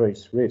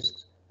decrease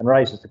risks, and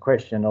raises the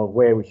question of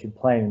where we should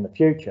plan in the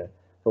future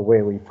for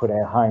where we put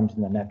our homes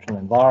in the natural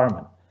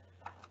environment.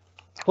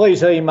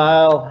 Please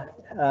email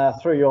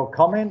through your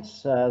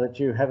comments that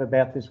you have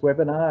about this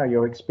webinar,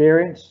 your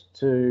experience,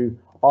 to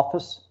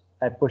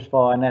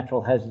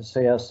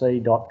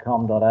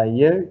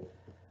office@bushfirenaturalhazardcrc.com.au.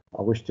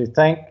 I wish to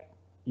thank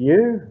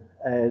you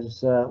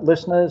as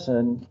listeners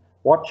and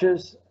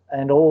watchers,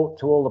 and to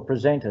all the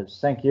presenters.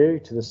 Thank you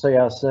to the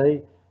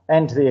CRC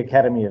and to the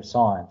Academy of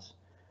Science.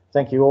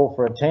 Thank you all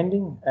for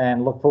attending,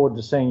 and look forward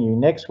to seeing you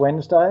next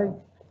Wednesday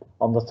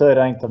on the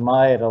 13th of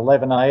May at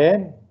 11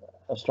 AM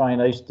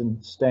Australian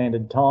Eastern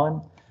Standard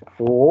Time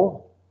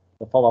for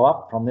the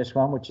follow-up from this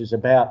one, which is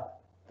about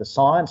the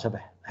science of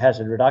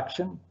hazard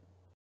reduction.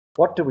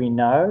 What do we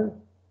know?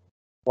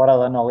 What are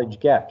the knowledge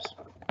gaps?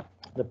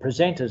 The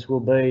presenters will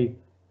be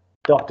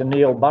Dr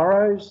Neil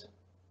Burrows,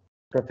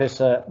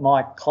 Professor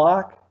Mike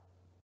Clark,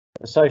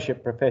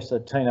 Associate Professor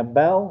Tina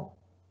Bell,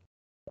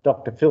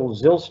 Dr Phil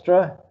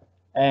Zylstra,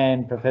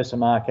 and Professor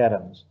Mark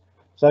Adams.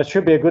 So it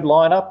should be a good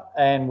lineup,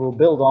 and we'll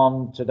build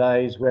on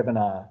today's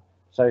webinar.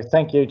 So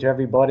thank you to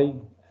everybody.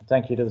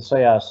 Thank you to the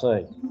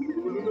CRC.